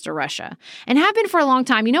it comes to Russia, and have been for a long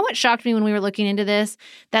time. You know what shocked me when we were looking into this?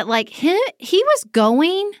 That like he was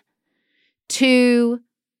going to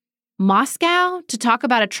Moscow to talk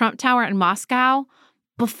about a Trump Tower in Moscow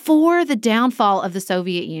before the downfall of the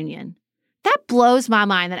Soviet Union. That blows my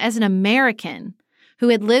mind that as an American who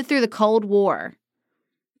had lived through the Cold War,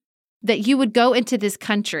 that you would go into this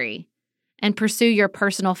country and pursue your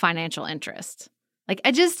personal financial interest. Like,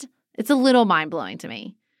 it's a little mind-blowing to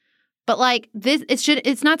me. But like this,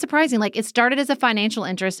 it's not surprising. Like, it started as a financial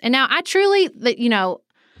interest. And now I truly, you know,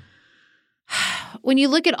 when you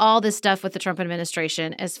look at all this stuff with the Trump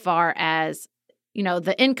administration, as far as, you know,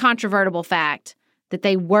 the incontrovertible fact that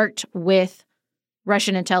they worked with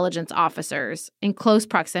Russian intelligence officers in close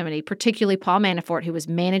proximity, particularly Paul Manafort, who was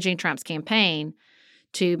managing Trump's campaign,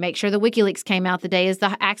 to make sure the WikiLeaks came out the day as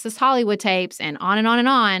the Access Hollywood tapes, and on and on and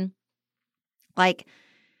on. Like,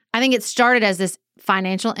 I think it started as this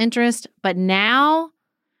financial interest, but now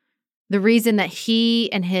the reason that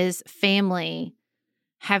he and his family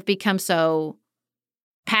have become so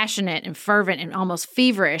passionate and fervent and almost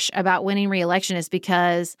feverish about winning re-election is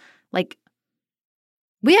because, like,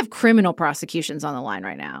 we have criminal prosecutions on the line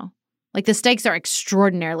right now. Like, the stakes are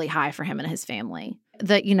extraordinarily high for him and his family.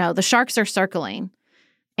 The sharks are circling,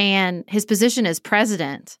 and his position as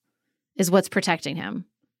president is what's protecting him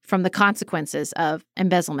from the consequences of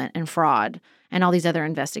embezzlement and fraud and all these other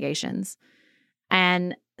investigations.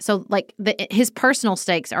 And so, like, his personal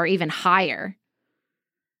stakes are even higher.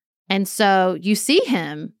 And so you see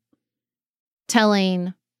him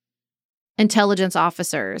telling intelligence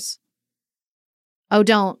officers, oh,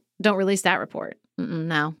 don't release that report.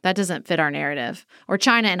 No, that doesn't fit our narrative. Or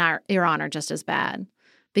China and Iran are just as bad,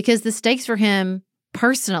 because the stakes for him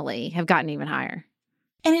personally have gotten even higher.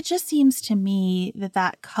 And it just seems to me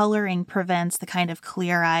that coloring prevents the kind of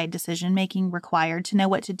clear-eyed decision-making required to know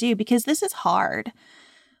what to do, because this is hard.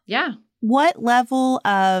 Yeah. What level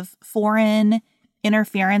of foreign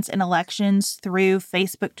interference in elections through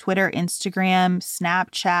Facebook, Twitter, Instagram,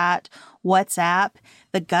 Snapchat, WhatsApp,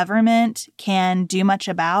 the government can do much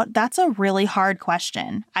about? That's a really hard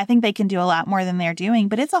question. I think they can do a lot more than they're doing,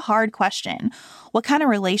 but it's a hard question. What kind of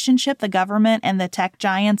relationship the government and the tech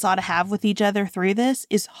giants ought to have with each other through this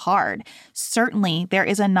is hard. Certainly, there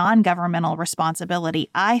is a non-governmental responsibility,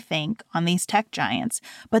 I think, on these tech giants,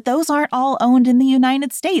 but those aren't all owned in the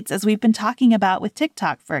United States, as we've been talking about with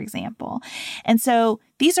TikTok, for example. And so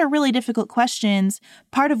these are really difficult questions.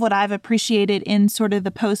 Part of what I've appreciated in sort of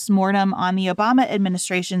the post-mortem on the Obama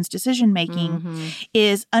administration's decision-making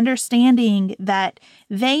is understanding that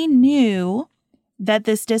they knew that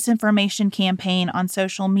this disinformation campaign on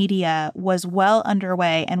social media was well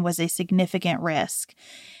underway and was a significant risk.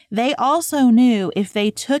 They also knew if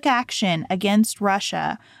they took action against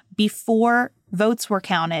Russia before votes were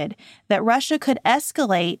counted, that Russia could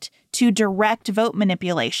escalate to direct vote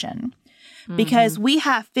manipulation. Because we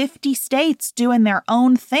have 50 states doing their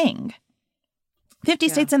own thing. 50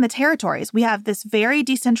 states in the territories. We have this very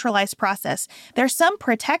decentralized process. There's some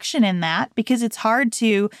protection in that because it's hard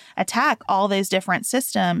to attack all those different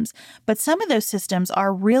systems. But some of those systems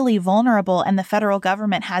are really vulnerable, and the federal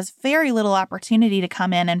government has very little opportunity to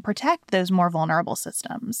come in and protect those more vulnerable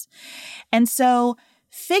systems. And so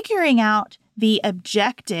figuring out the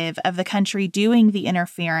objective of the country doing the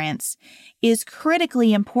interference is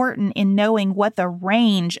critically important in knowing what the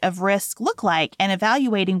range of risks look like and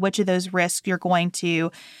evaluating which of those risks you're going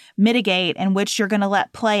to mitigate and which you're going to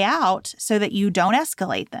let play out so that you don't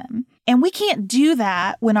escalate them. And we can't do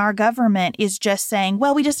that when our government is just saying,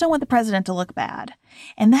 well, we just don't want the president to look bad.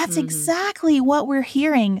 And that's exactly what we're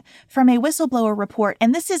hearing from a whistleblower report.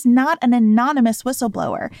 And this is not an anonymous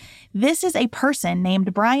whistleblower. This is a person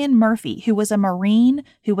named Brian Murphy, who was a Marine,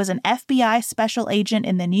 who was an FBI special agent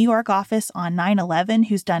in the New York office on 9/11,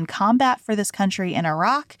 who's done combat for this country in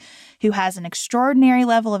Iraq, who has an extraordinary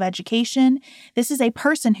level of education. This is a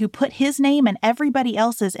person who put his name and everybody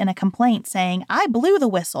else's in a complaint saying, I blew the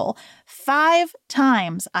whistle. 5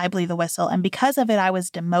 times I blew the whistle. And because of it, I was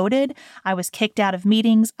demoted. I was kicked out of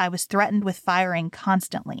meetings. I was threatened with firing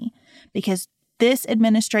constantly because this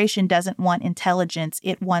administration doesn't want intelligence.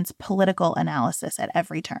 It wants political analysis at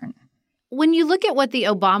every turn. When you look at what the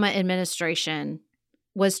Obama administration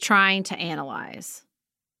was trying to analyze,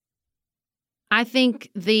 I think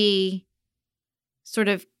the sort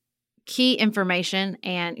of key information,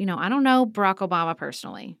 and, you know, I don't know Barack Obama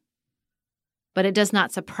personally, but it does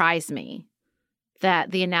not surprise me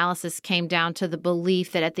that the analysis came down to the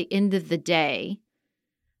belief that at the end of the day,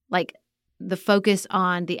 like, the focus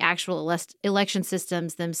on the actual election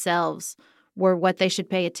systems themselves were what they should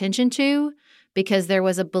pay attention to, because there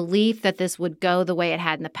was a belief that this would go the way it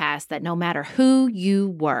had in the past, that no matter who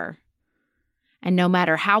you were and no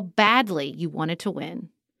matter how badly you wanted to win,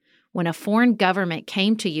 when a foreign government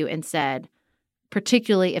came to you and said,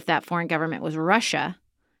 particularly if that foreign government was Russia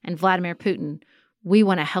and Vladimir Putin, we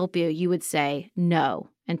want to help you, you would say no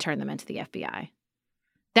and turn them into the FBI.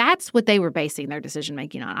 That's what they were basing their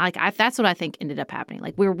decision-making on. That's what I think ended up happening.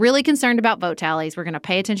 Like, we're really concerned about vote tallies. We're going to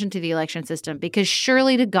pay attention to the election system because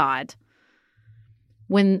surely to God,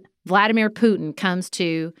 when Vladimir Putin comes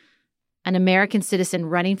to an American citizen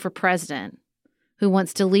running for president who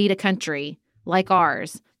wants to lead a country like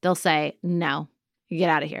ours, they'll say, no, you get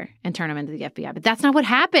out of here and turn them into the FBI. But that's not what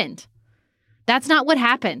happened. That's not what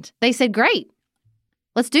happened. They said, great,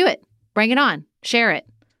 let's do it. Bring it on. Share it.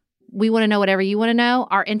 We want to know whatever you want to know.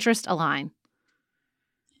 Our interests align.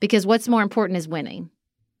 Because what's more important is winning,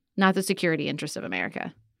 not the security interests of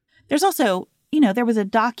America. There's also, there was a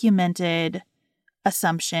documented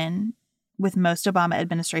assumption with most Obama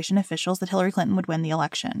administration officials that Hillary Clinton would win the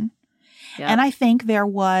election. Yep. And I think there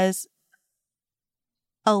was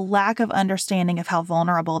a lack of understanding of how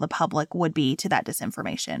vulnerable the public would be to that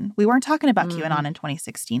disinformation. We weren't talking about QAnon in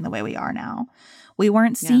 2016 the way we are now. We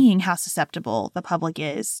weren't seeing how susceptible the public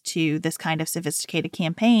is to this kind of sophisticated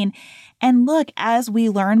campaign. And look, as we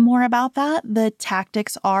learn more about that, the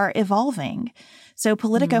tactics are evolving. So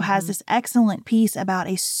Politico has this excellent piece about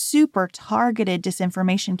a super targeted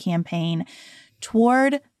disinformation campaign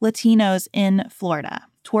toward Latinos in Florida,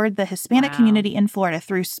 toward the Hispanic community in Florida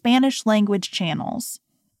through Spanish language channels,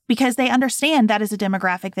 because they understand that is a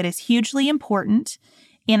demographic that is hugely important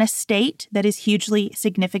in a state that is hugely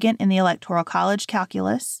significant in the Electoral College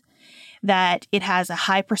calculus, that it has a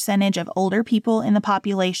high percentage of older people in the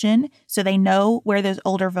population, so they know where those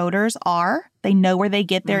older voters are. They know where they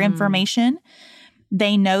get their information.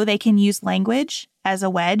 They know they can use language as a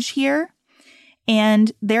wedge here,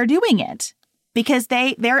 and they're doing it because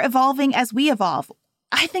they're evolving as we evolve.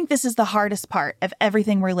 I think this is the hardest part of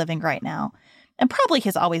everything we're living right now, and probably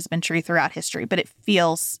has always been true throughout history, but it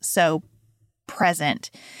feels so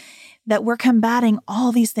present that we're combating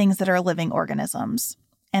all these things that are living organisms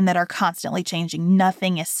and that are constantly changing.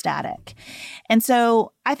 Nothing is static. And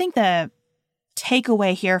so I think the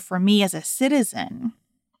takeaway here for me as a citizen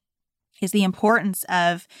is the importance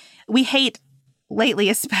of, we hate lately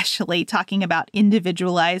especially talking about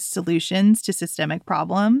individualized solutions to systemic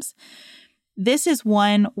problems. This is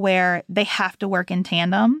one where they have to work in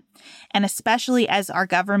tandem. And especially as our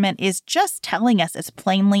government is just telling us as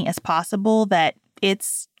plainly as possible that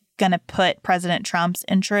it's going to put President Trump's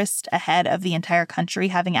interest ahead of the entire country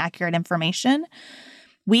having accurate information,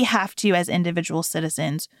 we have to, as individual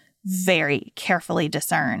citizens, very carefully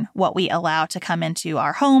discern what we allow to come into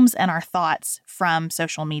our homes and our thoughts from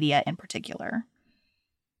social media in particular.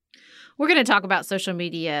 We're going to talk about social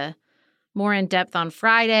media more in depth on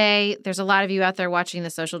Friday. There's a lot of you out there watching The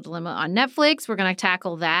Social Dilemma on Netflix. We're going to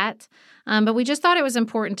tackle that. But we just thought it was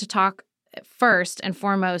important to talk first and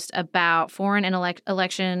foremost about foreign and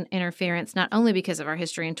election interference, not only because of our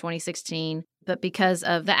history in 2016, but because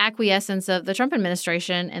of the acquiescence of the Trump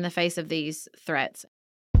administration in the face of these threats.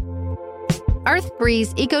 Earth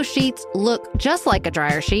Breeze Eco Sheets look just like a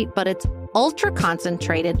dryer sheet, but it's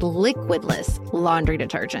ultra-concentrated, liquidless laundry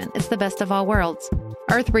detergent. It's the best of all worlds.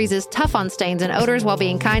 Earth Breeze is tough on stains and odors while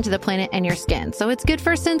being kind to the planet and your skin, so it's good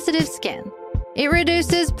for sensitive skin. It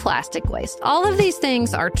reduces plastic waste. All of these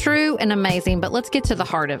things are true and amazing, but let's get to the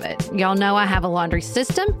heart of it. Y'all know I have a laundry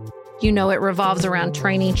system. You know it revolves around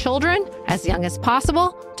training children as young as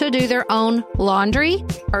possible to do their own laundry.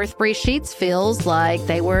 Earth Breeze Sheets feels like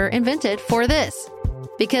they were invented for this.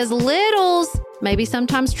 Because littles maybe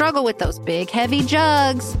sometimes struggle with those big, heavy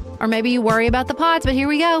jugs. Or maybe you worry about the pods, but here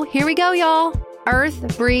we go. Here we go, y'all.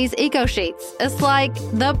 Earth Breeze Eco Sheets. It's like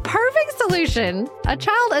the perfect solution. A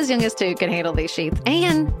child as young as 2 can handle these sheets.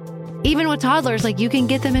 And even with toddlers, you can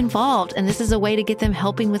get them involved. And this is a way to get them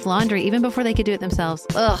helping with laundry even before they could do it themselves.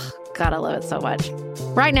 Ugh, God, I love it so much.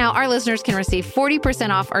 Right now, our listeners can receive 40%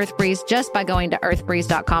 off Earth Breeze just by going to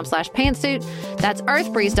earthbreeze.com/pantsuit. That's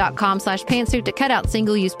earthbreeze.com/pantsuit to cut out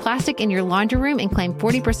single-use plastic in your laundry room and claim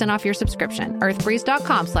 40% off your subscription.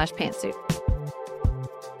 earthbreeze.com/pantsuit.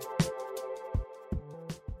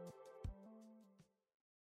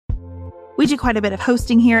 We do quite a bit of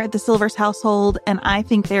hosting here at the Silvers household, and I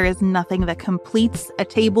think there is nothing that completes a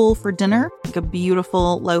table for dinner like a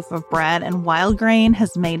beautiful loaf of bread, and Wild Grain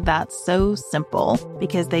has made that so simple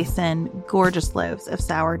because they send gorgeous loaves of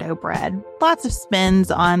sourdough bread. Lots of spins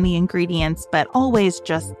on the ingredients, but always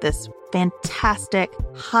just this fantastic,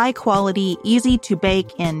 high quality, easy to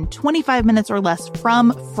bake in 25 minutes or less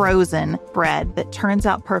from frozen bread that turns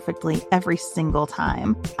out perfectly every single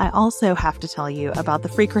time. I also have to tell you about the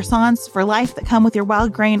free croissants for life that come with your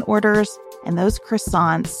Wild Grain orders. And those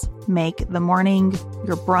croissants make the morning,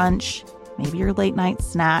 your brunch, maybe your late night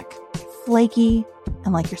snack, flaky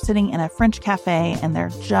and like you're sitting in a French cafe, and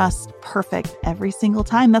they're just perfect every single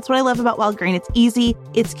time. That's what I love about Wild Grain. It's easy,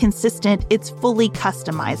 it's consistent, it's fully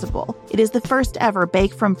customizable. It is the first ever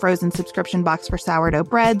bake from frozen subscription box for sourdough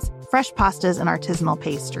breads, fresh pastas, and artisanal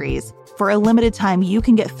pastries. For a limited time, you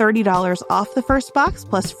can get $30 off the first box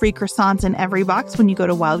plus free croissants in every box when you go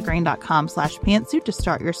to wildgrain.com/pantsuit to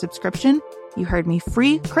start your subscription. You heard me,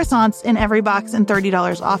 free croissants in every box and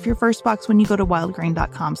 $30 off your first box when you go to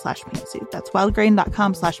wildgrain.com/pantsuit. That's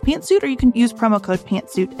wildgrain.com/pantsuit, or you can use promo code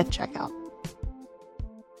pantsuit at checkout.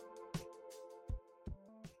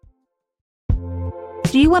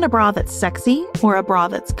 Do you want a bra that's sexy or a bra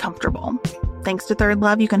that's comfortable? Thanks to Third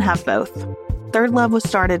Love, you can have both. Third Love was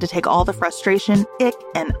started to take all the frustration, ick,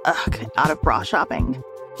 and ugh out of bra shopping.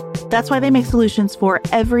 That's why they make solutions for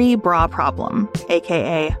every bra problem,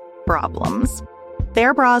 aka problems.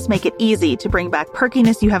 Their bras make it easy to bring back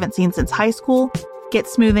perkiness you haven't seen since high school, get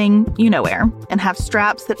smoothing you know where, and have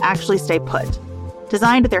straps that actually stay put.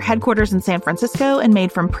 Designed at their headquarters in San Francisco and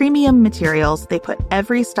made from premium materials, they put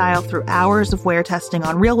every style through hours of wear testing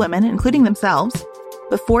on real women, including themselves,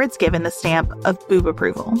 before it's given the stamp of boob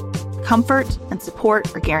approval. Comfort and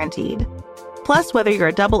support are guaranteed. Plus, whether you're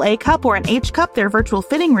a AA cup or an H cup, their virtual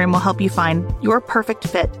fitting room will help you find your perfect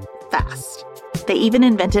fit fast. They even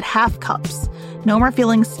invented half cups. No more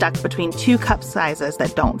feeling stuck between two cup sizes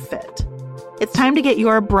that don't fit. It's time to get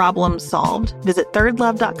your problem solved. Visit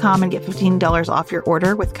thirdlove.com and get $15 off your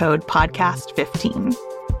order with code podcast15.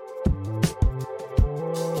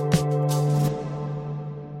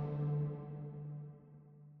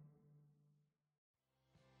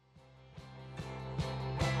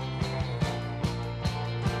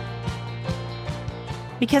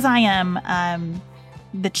 Because I am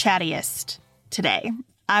the chattiest today,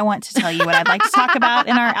 I want to tell you what I'd like to talk about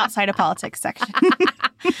in our Outside of Politics section.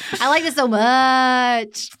 I like this so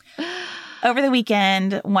much. Over the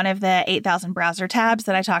weekend, one of the 8,000 browser tabs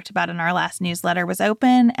that I talked about in our last newsletter was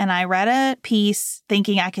open, and I read a piece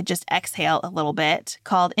thinking I could just exhale a little bit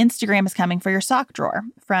called Instagram is Coming for Your Sock Drawer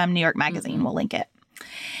from New York Magazine. We'll link it.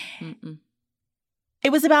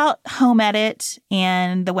 It was about Home Edit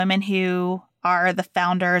and the women who are the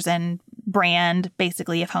founders and brand,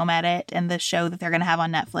 basically, of Home Edit and the show that they're going to have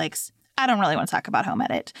on Netflix. I don't really want to talk about Home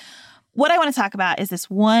Edit. What I want to talk about is this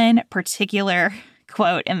one particular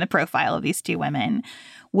quote in the profile of these two women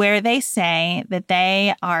where they say that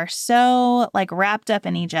they are so wrapped up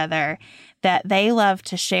in each other that they love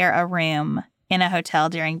to share a room in a hotel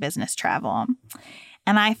during business travel.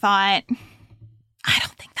 And I thought, I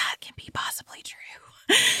don't think that can be possibly true.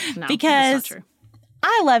 No, because that's not true.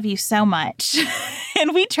 I love you so much.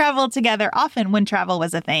 And we traveled together often when travel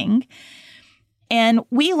was a thing. And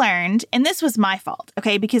we learned, and this was my fault,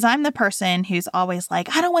 okay, because I'm the person who's always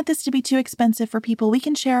like, I don't want this to be too expensive for people. We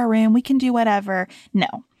can share a room. We can do whatever. No,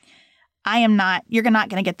 I am not. You're not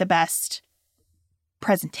going to get the best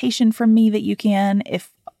presentation from me that you can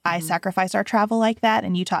if I sacrifice our travel like that.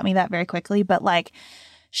 And you taught me that very quickly. But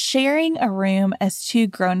sharing a room as two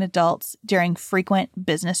grown adults during frequent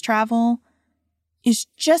business travel is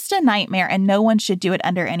just a nightmare, and no one should do it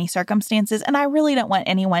under any circumstances. And I really don't want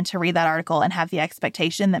anyone to read that article and have the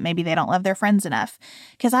expectation that maybe they don't love their friends enough,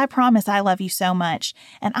 because I promise I love you so much,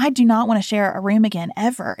 and I do not want to share a room again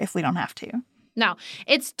ever if we don't have to. No,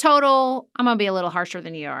 it's total. I'm going to be a little harsher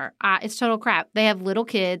than you are. It's total crap. They have little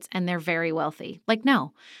kids and they're very wealthy.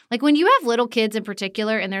 No. When you have little kids in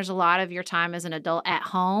particular, and there's a lot of your time as an adult at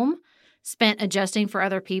home spent adjusting for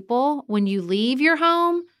other people, when you leave your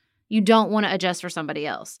home, you don't want to adjust for somebody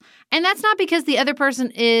else. And that's not because the other person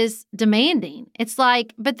is demanding. It's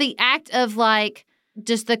but the act of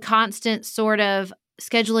just the constant sort of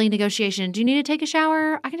scheduling negotiation. Do you need to take a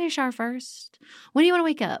shower? I can take a shower first. When do you want to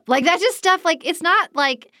wake up? That's just stuff it's not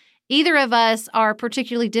either of us are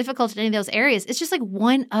particularly difficult in any of those areas. It's just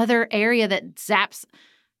one other area that zaps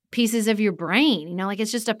pieces of your brain.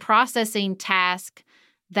 It's just a processing task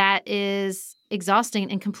that is exhausting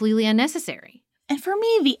and completely unnecessary. And for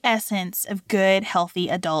me, the essence of good, healthy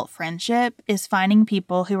adult friendship is finding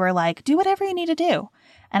people who are do whatever you need to do.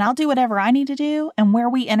 And I'll do whatever I need to do. And where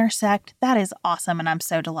we intersect, that is awesome. And I'm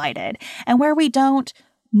so delighted. And where we don't,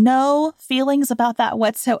 no feelings about that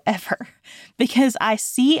whatsoever. Because I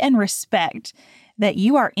see and respect that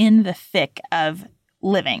you are in the thick of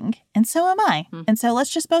living, and so am I. And so let's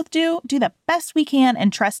just both do the best we can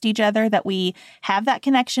and trust each other that we have that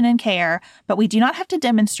connection and care, but we do not have to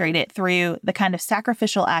demonstrate it through the kind of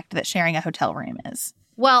sacrificial act that sharing a hotel room is.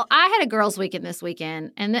 Well, I had a girls' weekend this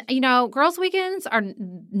weekend, and girls' weekends are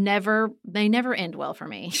never end well for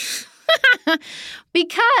me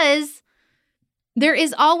because there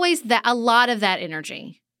is always a lot of that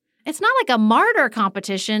energy. It's not like a martyr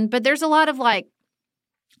competition, but there's a lot of like,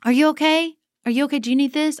 are you okay? Are you okay? Do you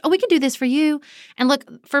need this? Oh, we can do this for you. And look,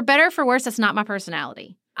 for better or for worse, that's not my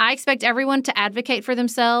personality. I expect everyone to advocate for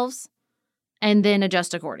themselves and then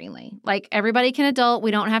adjust accordingly. Like, everybody can adult.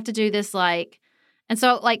 We don't have to do this and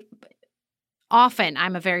so often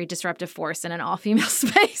I'm a very disruptive force in an all-female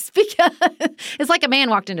space because it's like a man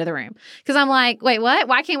walked into the room. Because I'm like, wait, what?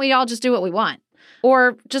 Why can't we all just do what we want?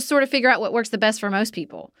 Or just sort of figure out what works the best for most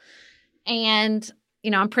people. And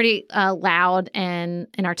I'm pretty loud and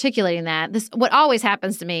articulating that. What always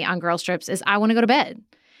happens to me on girls' trips is I want to go to bed.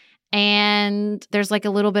 And there's like a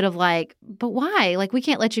little bit of like, but why? Like, we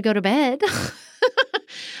can't let you go to bed.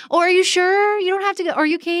 Or are you sure you don't have to go? Or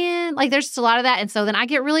you can? Like, there's just a lot of that. And so then I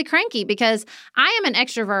get really cranky because I am an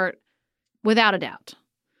extrovert without a doubt.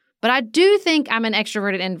 But I do think I'm an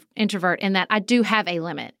extroverted introvert in that I do have a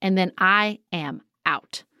limit. And then I am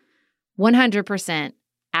out. 100%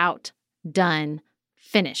 out, done,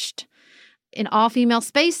 finished. In all-female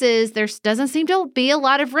spaces, there doesn't seem to be a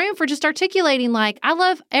lot of room for just articulating like, I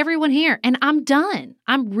love everyone here, and I'm done.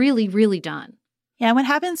 I'm really, really done. Yeah, what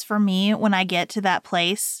happens for me when I get to that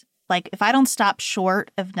place, like if I don't stop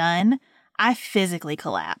short of done, I physically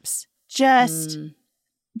collapse. Just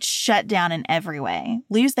shut down in every way.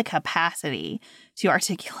 Lose the capacity to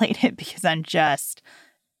articulate it because I'm just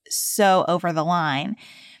so over the line.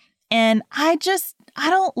 And I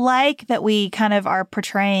don't like that we kind of are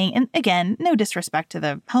portraying, and again, no disrespect to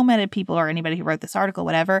the Home Edit people or anybody who wrote this article,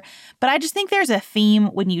 whatever, but I just think there's a theme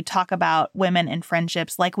when you talk about women and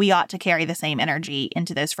friendships, like we ought to carry the same energy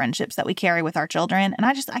into those friendships that we carry with our children. And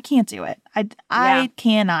I can't do it. I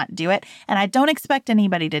cannot do it. And I don't expect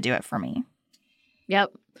anybody to do it for me.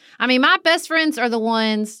 Yep. I mean, my best friends are the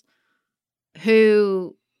ones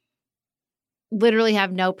who literally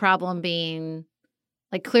have no problem being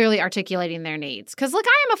like clearly articulating their needs. Because, look,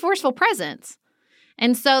 I am a forceful presence.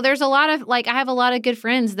 And so there's a lot of, I have a lot of good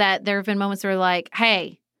friends that there have been moments where like,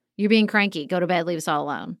 hey, you're being cranky. Go to bed. Leave us all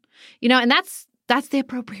alone. And that's the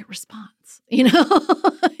appropriate response,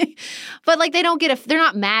 But, they don't they're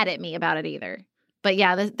not mad at me about it either. But,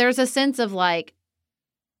 yeah, there's a sense of,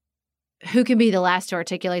 who can be the last to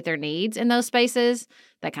articulate their needs in those spaces.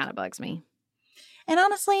 That kind of bugs me. And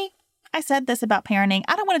honestly, I said this about parenting.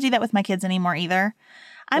 I don't want to do that with my kids anymore either.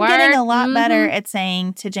 I'm getting a lot better at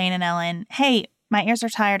saying to Jane and Ellen, hey, my ears are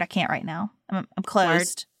tired. I can't right now. I'm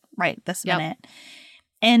closed right this minute.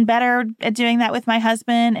 And better at doing that with my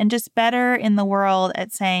husband, and just better in the world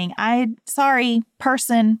at saying, sorry,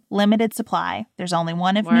 person, limited supply. There's only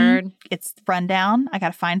one of me. It's run down. I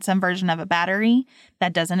got to find some version of a battery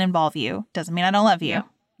that doesn't involve you. Doesn't mean I don't love you. Yep.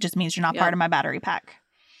 Just means you're not part of my battery pack.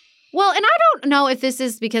 Well, and I don't know if this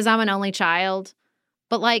is because I'm an only child,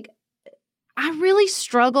 but I really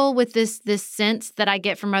struggle with this sense that I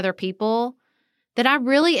get from other people that I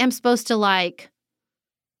really am supposed to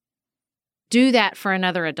do that for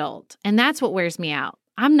another adult. And that's what wears me out.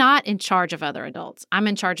 I'm not in charge of other adults. I'm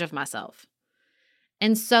in charge of myself.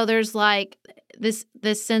 And so there's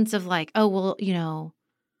this sense of oh, well,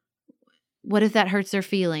 what if that hurts their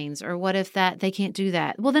feelings? Or what if they can't do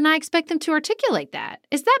that? Well, then I expect them to articulate that.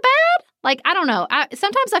 Is that bad? I don't know.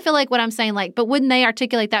 Sometimes I feel like what I'm saying, but wouldn't they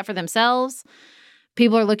articulate that for themselves?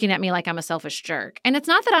 People are looking at me like I'm a selfish jerk. And it's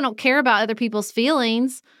not that I don't care about other people's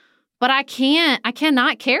feelings, but I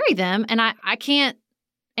cannot carry them, and I can't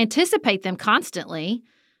anticipate them constantly.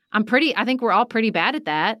 I think we're all pretty bad at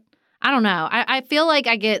that. I don't know. I feel like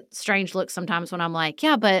I get strange looks sometimes when I'm like,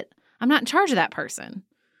 yeah, but I'm not in charge of that person.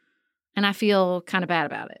 And I feel kind of bad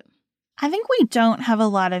about it. I think we don't have a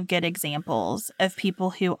lot of good examples of people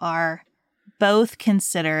who are both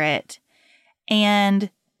considerate and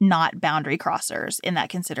not boundary crossers in that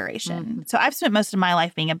consideration. Mm-hmm. So I've spent most of my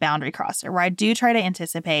life being a boundary crosser where I do try to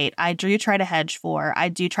anticipate, I do try to hedge for, I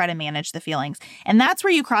do try to manage the feelings. And that's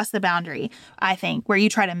where you cross the boundary, I think, where you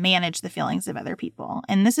try to manage the feelings of other people.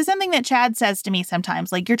 And this is something that Chad says to me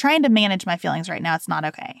sometimes, you're trying to manage my feelings right now. It's not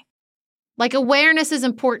okay. Awareness is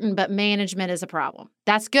important, but management is a problem.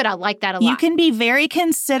 That's good. I like that a lot. You can be very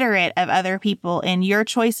considerate of other people in your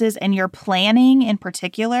choices and your planning in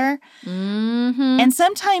particular. Mm-hmm. And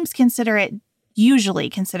sometimes usually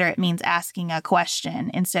considerate means asking a question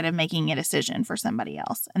instead of making a decision for somebody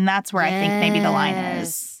else. And that's where I think maybe the line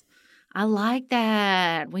is. I like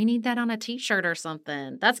that. We need that on a t-shirt or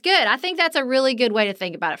something. That's good. I think that's a really good way to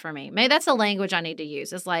think about it for me. Maybe that's a language I need to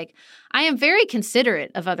use. It's like, I am very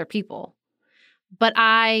considerate of other people, but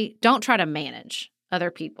I don't try to manage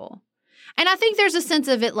other people. And I think there's a sense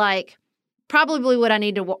of it like, probably what I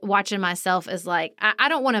need to watch in myself is like, I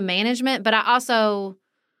don't want a management, but I also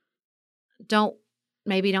don't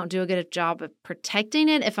do a good job of protecting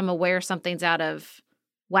it if I'm aware something's out of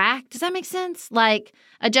whack. Does that make sense? Like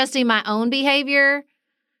adjusting my own behavior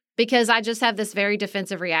because I just have this very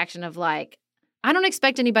defensive reaction of like, I don't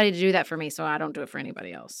expect anybody to do that for me, so I don't do it for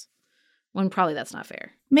anybody else. When probably that's not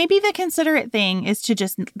fair. Maybe the considerate thing is to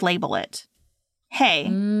just label it. Hey,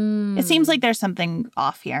 it seems like there's something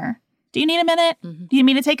off here. Do you need a minute? Mm-hmm. Do you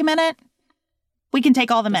need me to take a minute? We can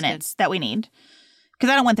take all the minutes that we need because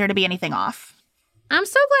I don't want there to be anything off. I'm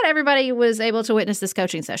so glad everybody was able to witness this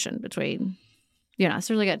coaching session between, it's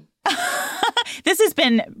really good. This has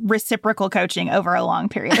been reciprocal coaching over a long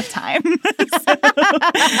period of time. But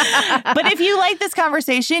if you like this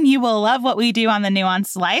conversation, you will love what we do on The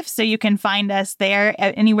Nuanced Life. So you can find us there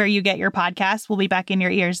anywhere you get your podcasts. We'll be back in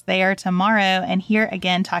your ears there tomorrow and here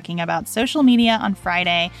again talking about social media on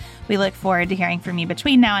Friday. We look forward to hearing from you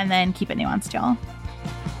between now and then. Keep it nuanced, y'all.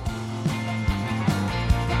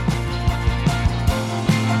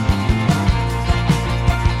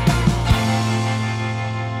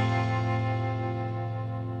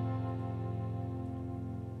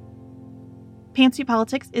 Pantsuit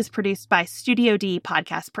Politics is produced by Studio D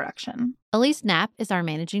Podcast Production. Elise Knapp is our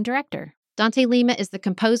managing director. Dante Lima is the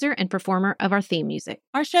composer and performer of our theme music.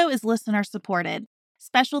 Our show is listener supported.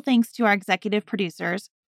 Special thanks to our executive producers,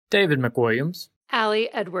 David McWilliams, Allie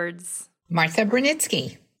Edwards, Martha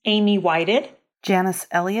Brunitsky, Amy Whited, Janice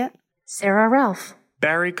Elliott, Sarah Ralph,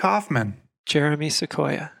 Barry Kaufman, Jeremy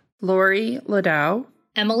Sequoia, Lori Ladow,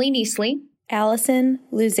 Emily Neasley, Allison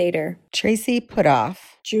Luzader, Tracy Putoff,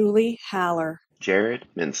 Julie Haller, Jared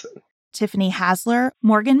Minson, Tiffany Hasler,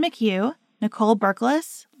 Morgan McHugh, Nicole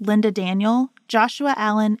Berkles, Linda Daniel, Joshua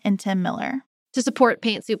Allen, and Tim Miller. To support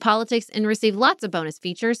Pantsuit Politics and receive lots of bonus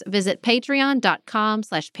features, visit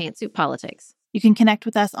patreon.com/pantsuitpolitics. You can connect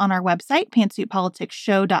with us on our website,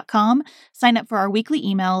 pantsuitpoliticsshow.com, sign up for our weekly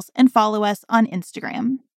emails, and follow us on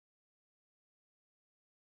Instagram.